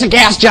big. It's a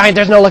gas giant.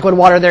 There's no liquid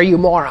water there, you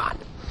moron.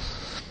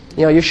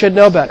 You know, you should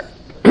know better.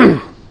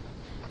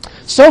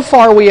 So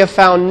far, we have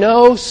found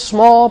no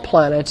small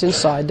planets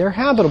inside their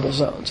habitable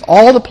zones.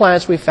 All the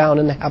planets we found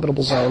in the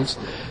habitable zones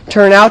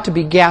turn out to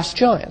be gas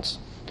giants.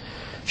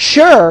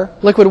 Sure,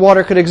 liquid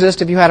water could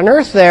exist if you had an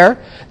Earth there.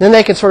 Then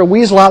they could sort of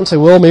weasel out and say,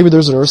 well, maybe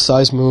there's an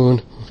Earth-sized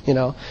moon, you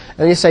know.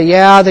 And you say,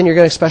 yeah, then you're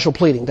getting special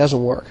pleading.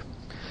 Doesn't work.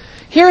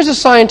 Here's a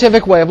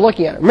scientific way of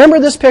looking at it. Remember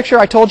this picture?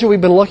 I told you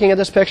we've been looking at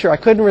this picture. I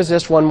couldn't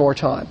resist one more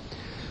time.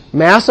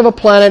 Mass of a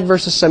planet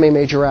versus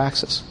semi-major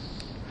axis.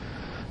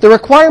 The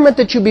requirement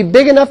that you be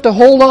big enough to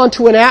hold on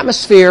to an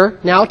atmosphere,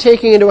 now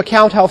taking into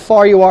account how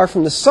far you are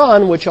from the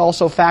sun, which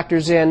also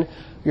factors in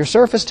your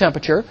surface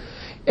temperature,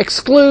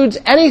 excludes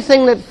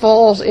anything that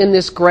falls in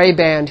this gray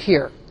band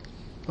here.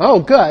 Oh,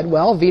 good.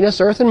 Well, Venus,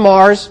 Earth, and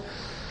Mars,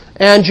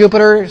 and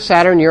Jupiter,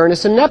 Saturn,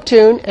 Uranus, and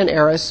Neptune, and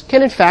Eris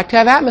can in fact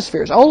have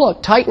atmospheres. Oh,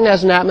 look, Titan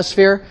has an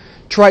atmosphere.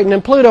 Triton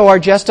and Pluto are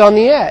just on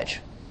the edge.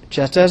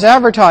 Just as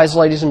advertised,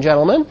 ladies and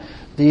gentlemen.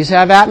 These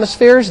have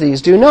atmospheres,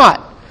 these do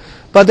not.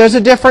 But there's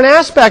a different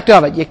aspect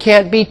of it. You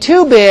can't be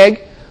too big,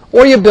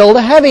 or you build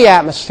a heavy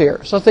atmosphere.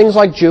 So things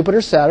like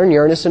Jupiter, Saturn,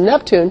 Uranus, and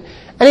Neptune,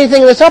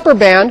 anything in this upper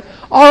band,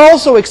 are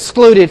also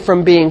excluded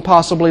from being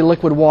possibly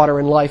liquid water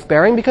and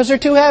life-bearing because they're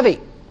too heavy.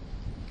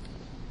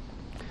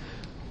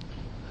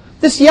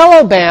 This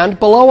yellow band,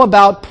 below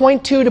about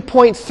 0.2 to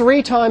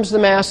 0.3 times the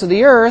mass of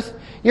the Earth,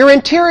 your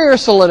interior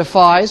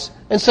solidifies,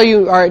 and so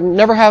you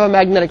never have a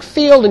magnetic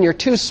field, and you're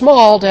too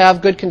small to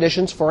have good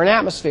conditions for an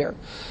atmosphere.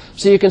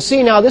 So you can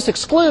see now this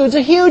excludes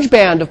a huge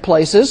band of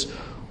places,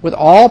 with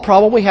all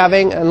probably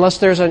having, unless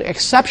there's an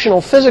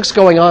exceptional physics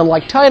going on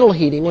like tidal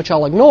heating, which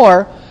I'll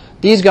ignore,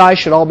 these guys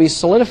should all be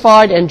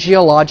solidified and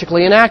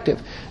geologically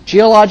inactive.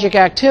 Geologic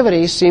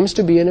activity seems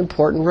to be an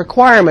important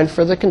requirement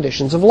for the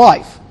conditions of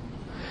life.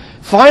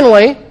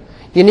 Finally,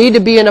 you need to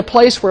be in a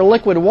place where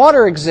liquid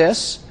water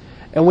exists,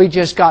 and we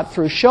just got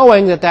through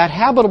showing that that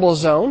habitable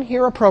zone,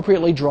 here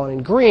appropriately drawn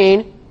in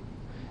green,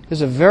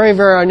 is a very,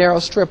 very narrow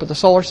strip of the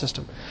solar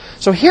system.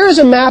 So here's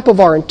a map of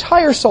our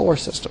entire solar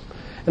system.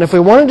 And if we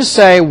wanted to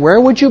say, where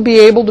would you be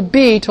able to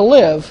be to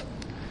live,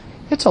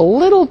 it's a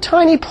little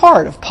tiny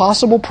part of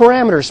possible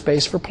parameter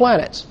space for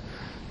planets.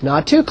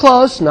 Not too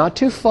close, not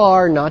too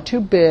far, not too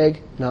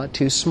big, not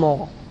too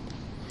small.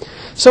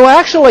 So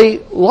actually,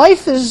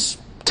 life is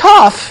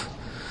tough,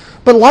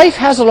 But life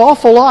has an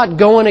awful lot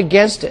going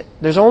against it.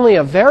 There's only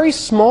a very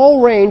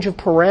small range of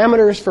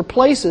parameters for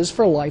places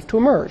for life to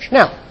emerge.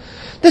 Now,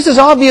 this is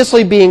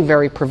obviously being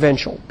very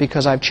provincial,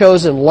 because I've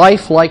chosen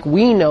life like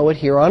we know it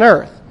here on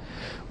Earth.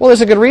 Well,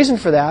 there's a good reason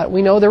for that.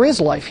 We know there is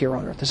life here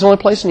on Earth. It's the only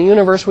place in the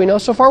universe we know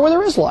so far where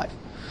there is life.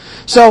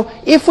 So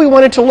if we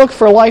wanted to look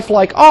for life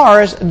like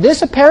ours,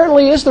 this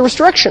apparently is the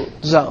restriction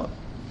zone.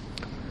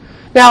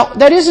 Now,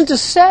 that isn't to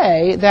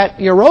say that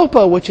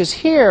Europa, which is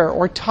here,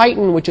 or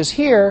Titan, which is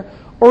here,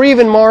 or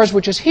even Mars,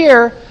 which is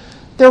here,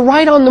 they're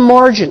right on the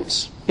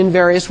margins in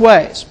various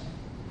ways.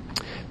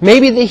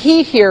 Maybe the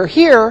heat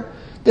here,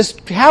 this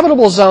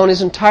habitable zone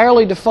is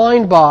entirely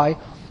defined by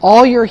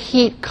all your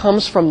heat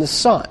comes from the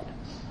sun.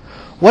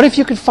 What if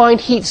you could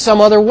find heat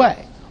some other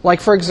way?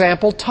 Like, for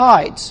example,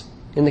 tides,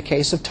 in the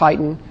case of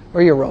Titan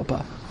or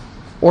Europa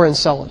or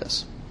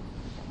Enceladus.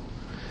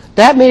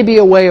 That may be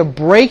a way of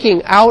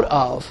breaking out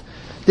of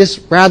this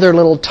rather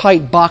little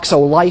tight box of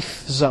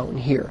life zone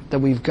here that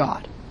we've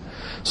got.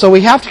 So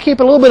we have to keep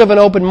a little bit of an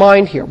open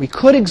mind here. We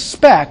could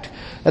expect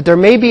that there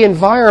may be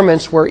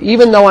environments where,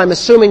 even though I'm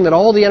assuming that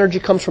all the energy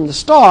comes from the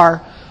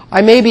star,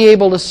 I may be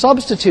able to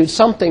substitute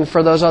something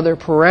for those other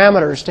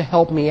parameters to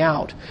help me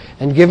out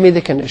and give me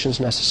the conditions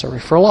necessary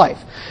for life.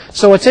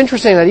 So it's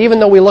interesting that even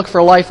though we look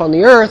for life on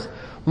the Earth,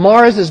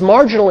 Mars is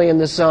marginally in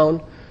this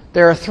zone.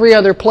 There are 3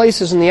 other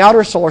places in the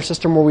outer solar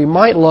system where we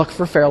might look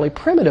for fairly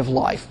primitive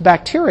life,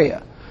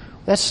 bacteria.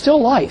 That's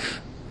still life.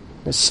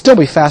 It'll still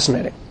be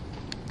fascinating.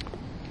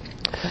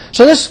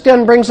 So this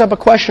then brings up a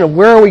question of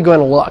where are we going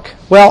to look?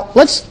 Well,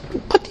 let's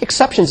put the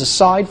exceptions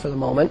aside for the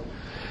moment.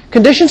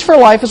 Conditions for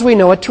life as we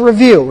know it to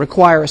review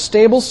require a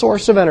stable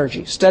source of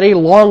energy, steady,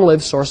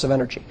 long-lived source of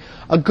energy.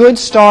 A good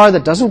star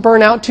that doesn't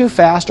burn out too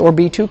fast or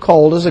be too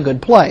cold is a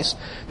good place,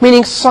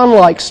 meaning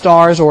sun-like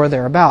stars or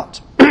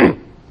thereabouts.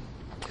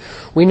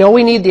 We know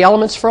we need the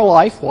elements for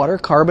life, water,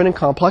 carbon, and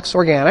complex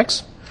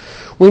organics.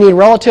 We need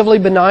relatively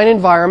benign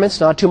environments,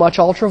 not too much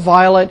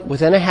ultraviolet,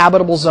 within a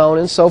habitable zone,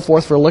 and so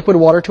forth for liquid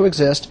water to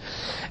exist.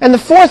 And the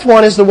fourth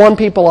one is the one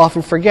people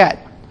often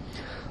forget.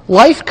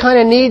 Life kind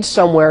of needs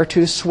somewhere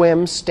to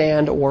swim,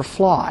 stand, or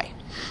fly.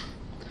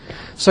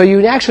 So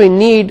you actually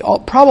need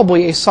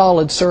probably a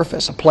solid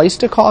surface, a place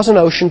to cause an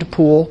ocean to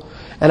pool,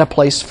 and a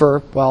place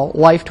for, well,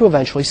 life to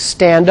eventually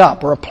stand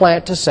up, or a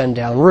plant to send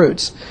down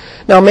roots.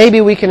 Now, maybe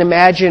we can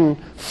imagine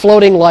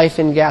floating life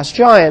in gas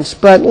giants,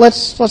 but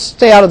let's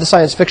stay out of the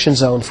science fiction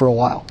zone for a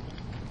while.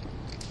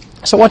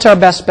 So what's our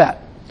best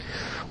bet?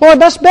 Well, our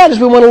best bet is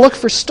we want to look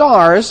for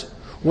stars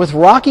with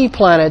rocky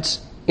planets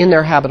in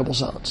their habitable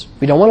zones.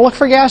 We don't want to look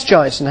for gas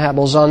giants in the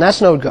habitable zone. That's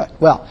no good.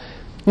 Well,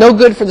 no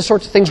good for the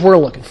sorts of things we're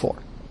looking for.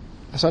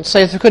 That's not to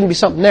say there couldn't be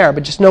something there,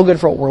 but just no good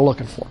for what we're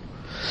looking for.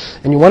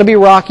 And you want to be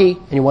rocky,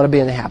 and you want to be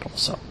in the habitable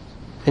zone.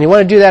 And you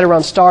want to do that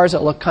around stars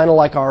that look kind of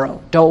like our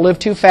own. Don't live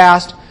too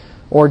fast,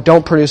 or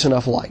don't produce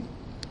enough light.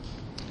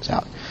 So,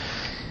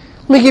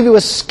 let me give you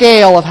a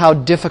scale of how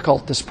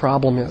difficult this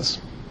problem is.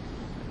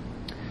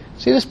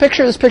 See this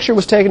picture? This picture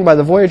was taken by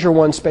the Voyager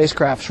 1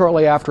 spacecraft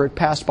shortly after it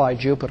passed by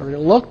Jupiter. And it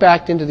looked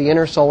back into the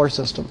inner solar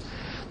system.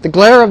 The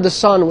glare of the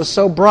sun was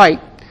so bright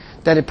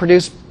that it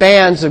produced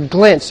bands of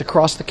glints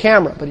across the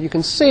camera. But you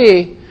can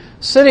see,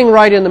 sitting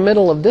right in the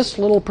middle of this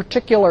little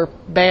particular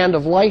band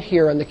of light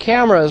here on the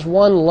camera is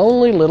one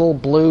lonely little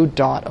blue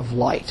dot of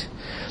light.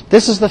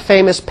 This is the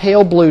famous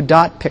pale blue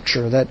dot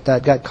picture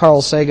that got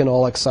Carl Sagan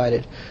all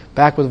excited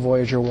back with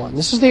Voyager 1.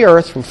 This is the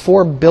Earth from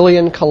 4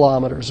 billion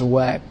kilometers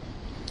away.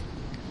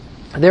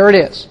 There it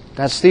is.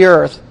 That's the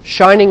Earth,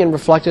 shining in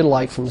reflected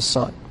light from the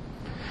sun.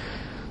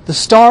 The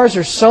stars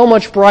are so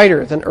much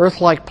brighter than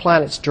Earth-like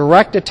planets.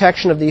 Direct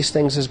detection of these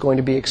things is going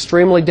to be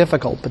extremely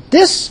difficult. But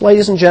this,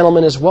 ladies and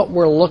gentlemen, is what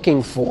we're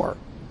looking for.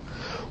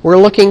 We're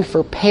looking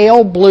for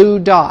pale blue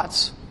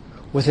dots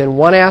within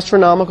 1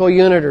 astronomical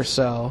unit or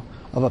so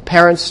of a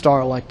parent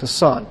star like the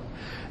sun.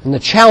 And the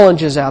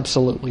challenge is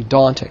absolutely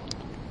daunting.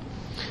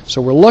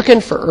 So we're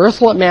looking for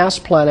Earth-mass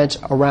planets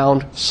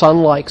around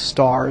sun-like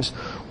stars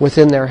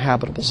within their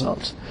habitable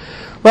zones.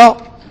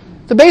 Well,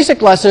 the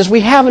basic lesson is we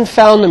haven't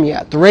found them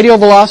yet. The radial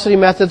velocity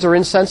methods are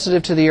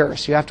insensitive to the Earth.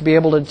 So you have to be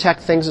able to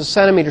detect things at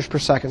centimeters per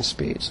second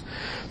speeds.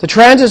 The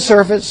transit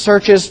surface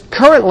searches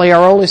currently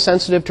are only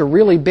sensitive to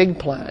really big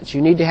planets.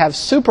 You need to have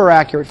super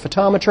accurate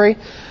photometry.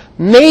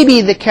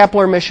 Maybe the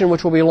Kepler mission,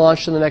 which will be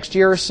launched in the next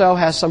year or so,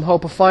 has some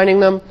hope of finding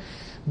them,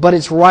 but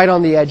it's right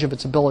on the edge of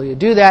its ability to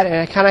do that, and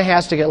it kind of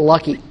has to get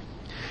lucky.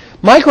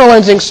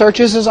 Microlensing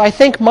searches, I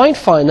think, might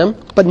find them,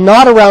 but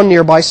not around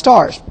nearby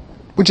stars,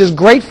 which is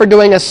great for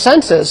doing a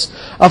census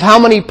of how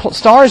many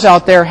stars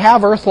out there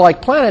have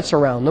Earth-like planets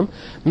around them,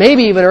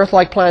 maybe even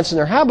Earth-like planets in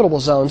their habitable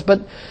zones,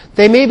 but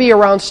they may be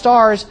around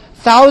stars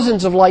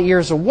thousands of light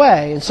years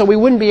away, and so we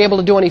wouldn't be able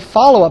to do any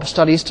follow-up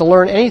studies to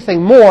learn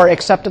anything more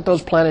except that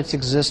those planets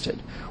existed.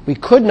 We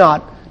could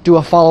not do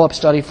a follow-up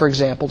study, for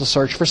example, to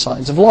search for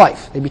signs of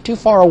life. They'd be too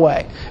far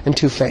away and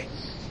too faint.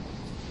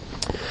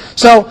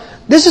 So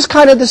this is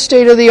kind of the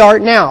state of the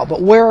art now,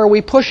 but where are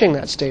we pushing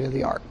that state of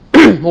the art?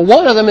 Well,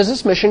 one of them is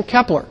this mission,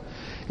 Kepler.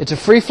 It's a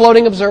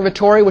free-floating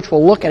observatory which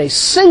will look at a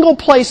single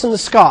place in the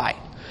sky.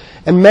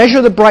 and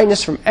measure the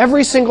brightness from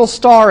every single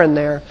star in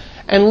there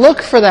and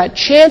look for that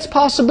chance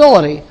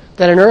possibility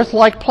that an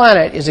Earth-like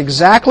planet is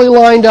exactly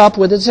lined up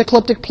with its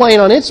ecliptic plane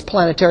on its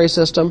planetary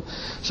system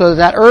so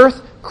that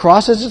Earth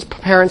crosses its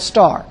parent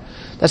star.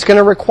 That's going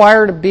to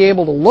require to be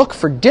able to look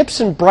for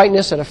dips in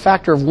brightness at a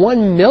factor of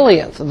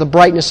 1/1,000,000th of the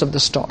brightness of the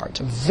star. It's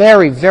a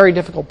very, very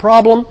difficult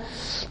problem.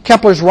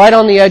 Kepler's right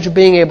on the edge of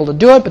being able to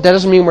do it, but that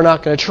doesn't mean we're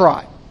not going to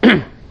try.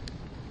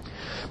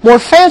 More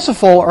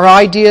fanciful are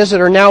ideas that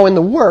are now in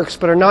the works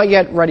but are not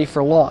yet ready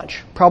for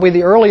launch. Probably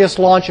the earliest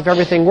launch, if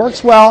everything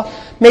works well,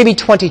 maybe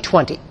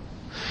 2020.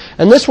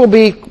 And this will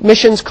be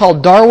missions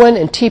called Darwin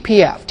and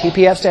TPF.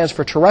 TPF stands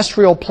for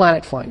Terrestrial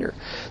Planet Finder.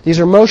 These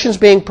are missions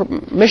being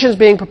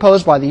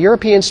proposed by the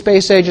European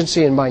Space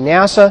Agency and by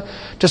NASA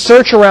to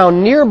search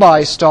around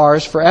nearby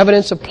stars for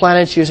evidence of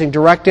planets using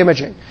direct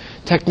imaging,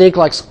 techniques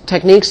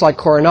like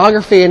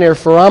coronagraphy and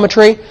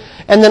interferometry,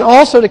 and then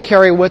also to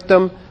carry with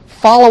them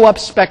follow-up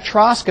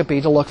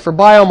spectroscopy to look for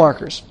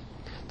biomarkers.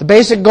 The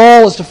basic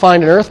goal is to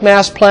find an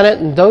Earth-mass planet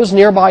in those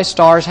nearby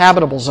stars'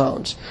 habitable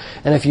zones.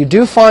 And if you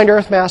do find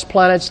Earth-mass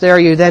planets there,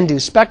 you then do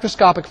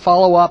spectroscopic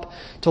follow-up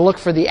to look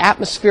for the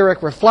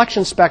atmospheric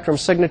reflection spectrum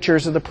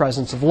signatures of the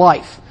presence of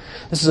life.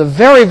 This is a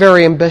very,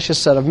 very ambitious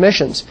set of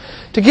missions.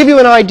 To give you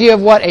an idea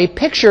of what a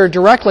picture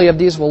directly of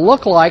these will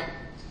look like,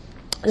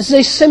 this is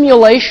a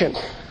simulation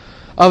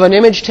of an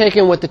image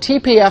taken with the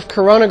TPF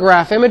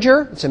coronagraph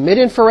imager. It's a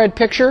mid-infrared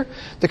picture.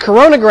 The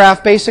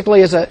coronagraph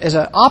basically is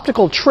an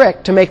optical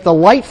trick to make the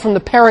light from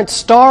the parent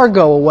star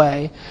go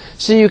away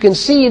so you can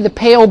see the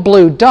pale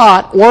blue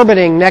dot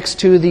orbiting next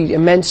to the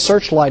immense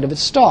searchlight of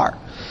its star.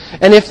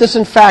 And if this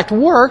in fact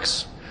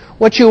works,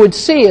 what you would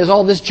see is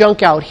all this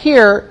junk out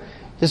here.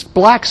 This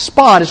black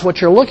spot is what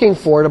you're looking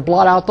for to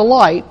blot out the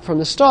light from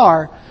the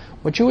star.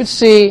 What you would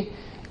see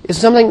is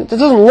something that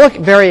doesn't look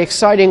very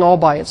exciting all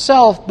by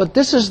itself, but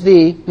this is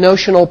the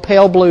notional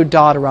pale blue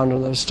dot around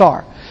another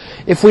star.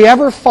 If we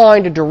ever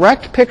find a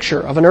direct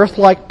picture of an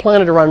Earth-like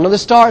planet around another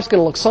star, it's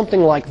going to look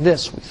something like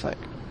this, we think.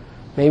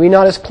 Maybe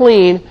not as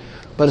clean,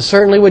 but it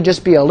certainly would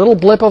just be a little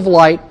blip of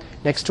light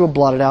next to a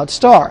blotted out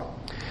star.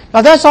 Now,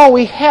 if that's all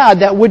we had,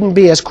 that wouldn't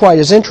be quite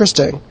as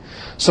interesting.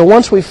 So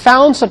once we've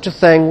found such a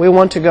thing, we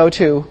want to go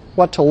to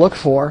what to look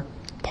for,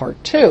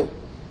 part 2.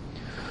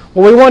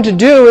 What we want to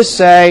do is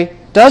say,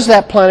 does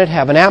that planet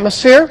have an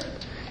atmosphere?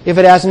 If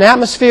it has an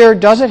atmosphere,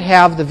 does it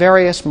have the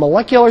various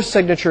molecular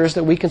signatures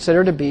that we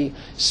consider to be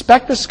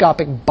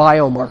spectroscopic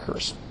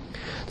biomarkers?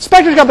 The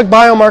spectroscopic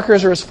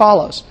biomarkers are as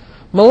follows.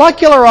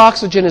 Molecular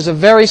oxygen is a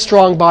very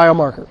strong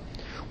biomarker.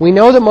 We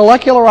know that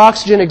molecular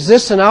oxygen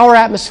exists in our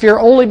atmosphere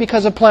only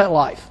because of plant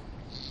life.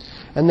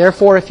 And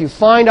therefore, if you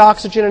find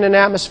oxygen in an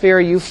atmosphere,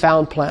 you've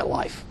found plant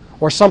life,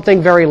 or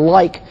something very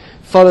like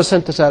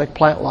photosynthetic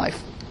plant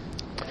life.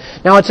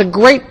 Now, it's a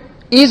great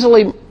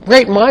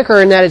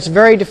marker in that it's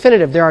very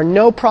definitive. There are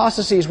no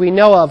processes we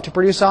know of to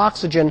produce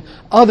oxygen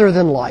other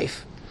than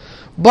life.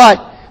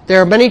 But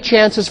there are many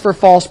chances for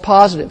false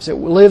positives. It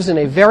lives in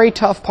a very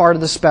tough part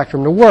of the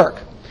spectrum to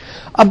work.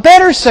 A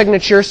better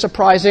signature,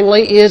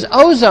 surprisingly, is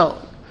ozone,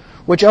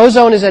 which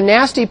ozone is a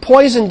nasty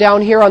poison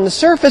down here on the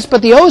surface,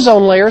 but the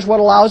ozone layer is what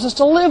allows us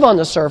to live on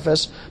the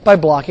surface by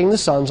blocking the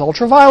sun's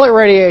ultraviolet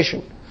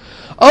radiation.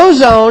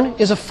 Ozone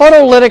is a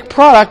photolytic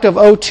product of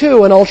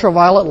O2 and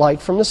ultraviolet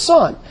light from the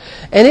sun.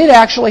 And it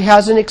actually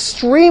has an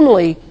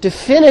extremely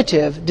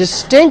definitive,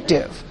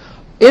 distinctive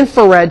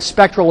infrared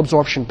spectral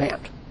absorption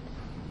band.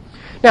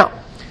 Now,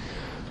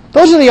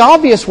 those are the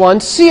obvious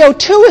ones.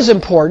 CO2 is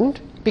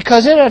important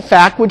because it, in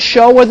fact, would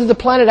show whether the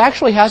planet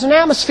actually has an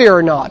atmosphere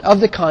or not,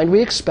 of the kind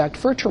we expect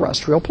for a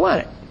terrestrial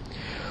planet.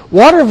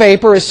 Water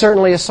vapor is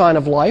certainly a sign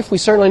of life. We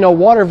certainly know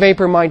water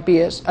vapor might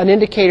be an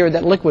indicator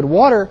that liquid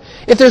water,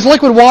 if there's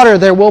liquid water,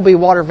 there will be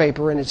water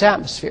vapor in its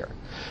atmosphere.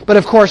 But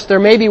of course, there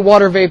may be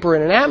water vapor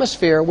in an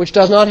atmosphere which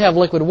does not have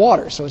liquid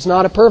water. So it's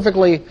not a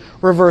perfectly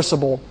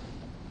reversible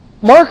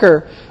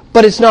marker,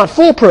 but it's not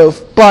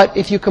foolproof. But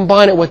if you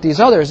combine it with these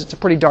others, it's a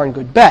pretty darn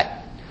good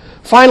bet.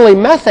 Finally,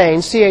 methane,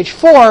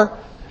 CH4.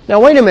 Now,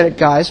 wait a minute,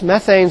 guys.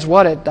 Methane's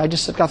what? I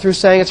just got through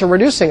saying it's a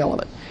reducing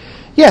element.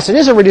 Yes, it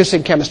is a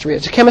reducing chemistry.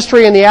 It's a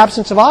chemistry in the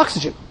absence of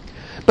oxygen.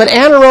 But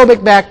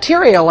anaerobic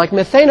bacteria, like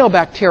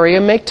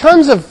methanobacteria, make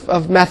tons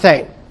of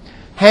methane.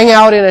 Hang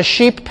out in a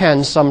sheep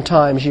pen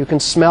sometimes. You can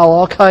smell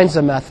all kinds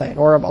of methane,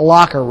 or a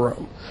locker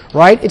room,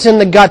 right? It's in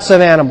the guts of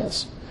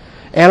animals.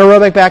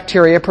 Anaerobic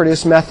bacteria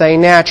produce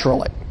methane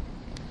naturally.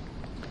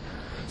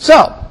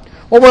 So,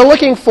 what we're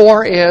looking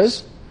for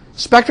is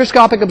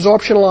spectroscopic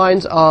absorption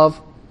lines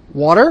of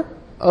water,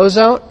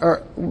 ozone,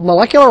 or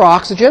molecular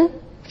oxygen,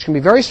 which can be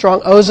very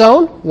strong,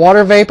 ozone,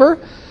 water vapor,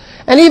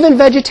 and even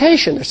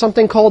vegetation. There's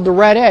something called the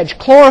red edge.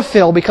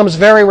 Chlorophyll becomes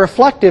very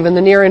reflective in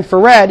the near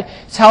infrared.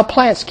 It's how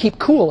plants keep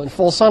cool in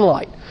full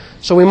sunlight.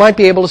 So we might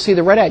be able to see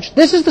the red edge.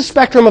 This is the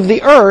spectrum of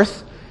the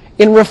Earth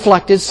in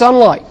reflected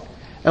sunlight.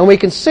 And we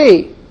can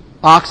see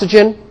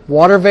oxygen,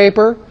 water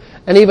vapor,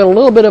 and even a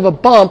little bit of a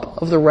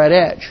bump of the red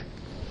edge.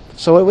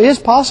 So it is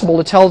possible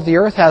to tell that the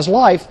Earth has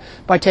life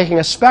by taking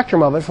a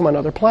spectrum of it from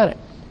another planet.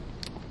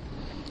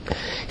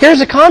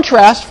 Here's a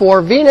contrast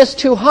for Venus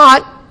too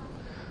hot,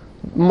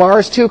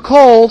 Mars too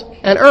cold,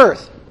 and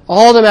Earth.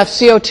 All of them have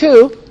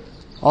CO2.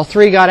 All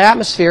three got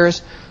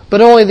atmospheres,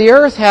 but only the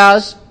Earth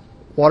has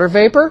water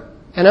vapor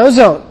and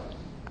ozone.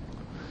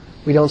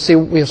 We see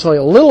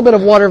a little bit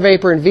of water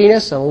vapor in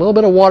Venus and a little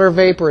bit of water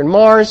vapor in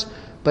Mars,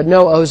 but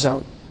no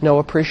ozone, no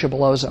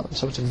appreciable ozone.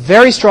 So it's a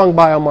very strong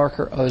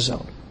biomarker,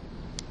 ozone.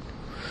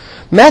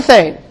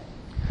 Methane.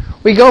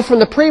 We go from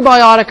the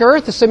prebiotic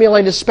Earth, the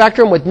simulated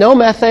spectrum with no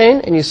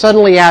methane, and you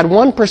suddenly add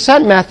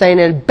 1% methane,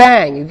 and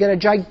bang, you get a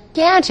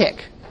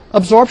gigantic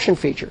absorption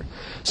feature.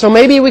 So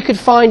maybe we could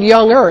find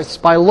young Earths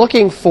by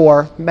looking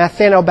for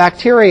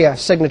methanobacteria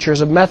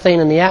signatures of methane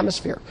in the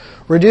atmosphere,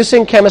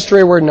 reducing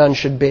chemistry where none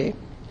should be.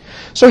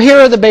 So here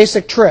are the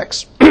basic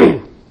tricks.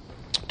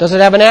 Does it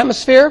have an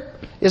atmosphere?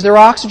 Is there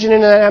oxygen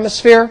in that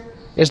atmosphere?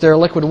 Is there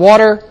liquid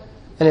water?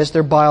 And is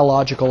there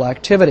biological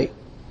activity?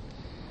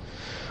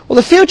 Well,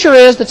 the future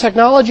is the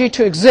technology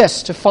to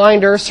exist to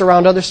find Earths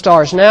around other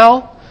stars.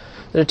 Now,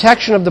 the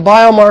detection of the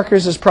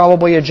biomarkers is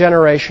probably a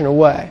generation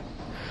away.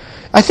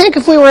 I think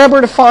if we were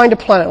able to find a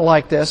planet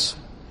like this,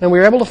 and we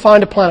were able to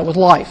find a planet with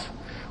life,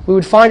 we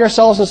would find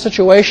ourselves in a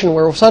situation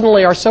where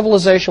suddenly our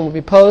civilization would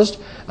be posed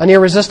an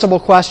irresistible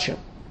question.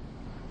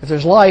 If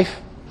there's life,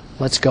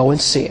 let's go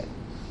and see it.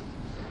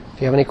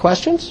 If you have any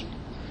questions,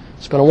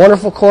 it's been a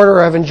wonderful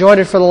quarter. I've enjoyed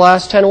it for the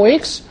last 10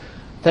 weeks.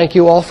 Thank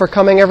you all for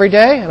coming every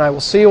day, and I will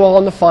see you all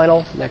in the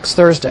final next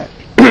Thursday.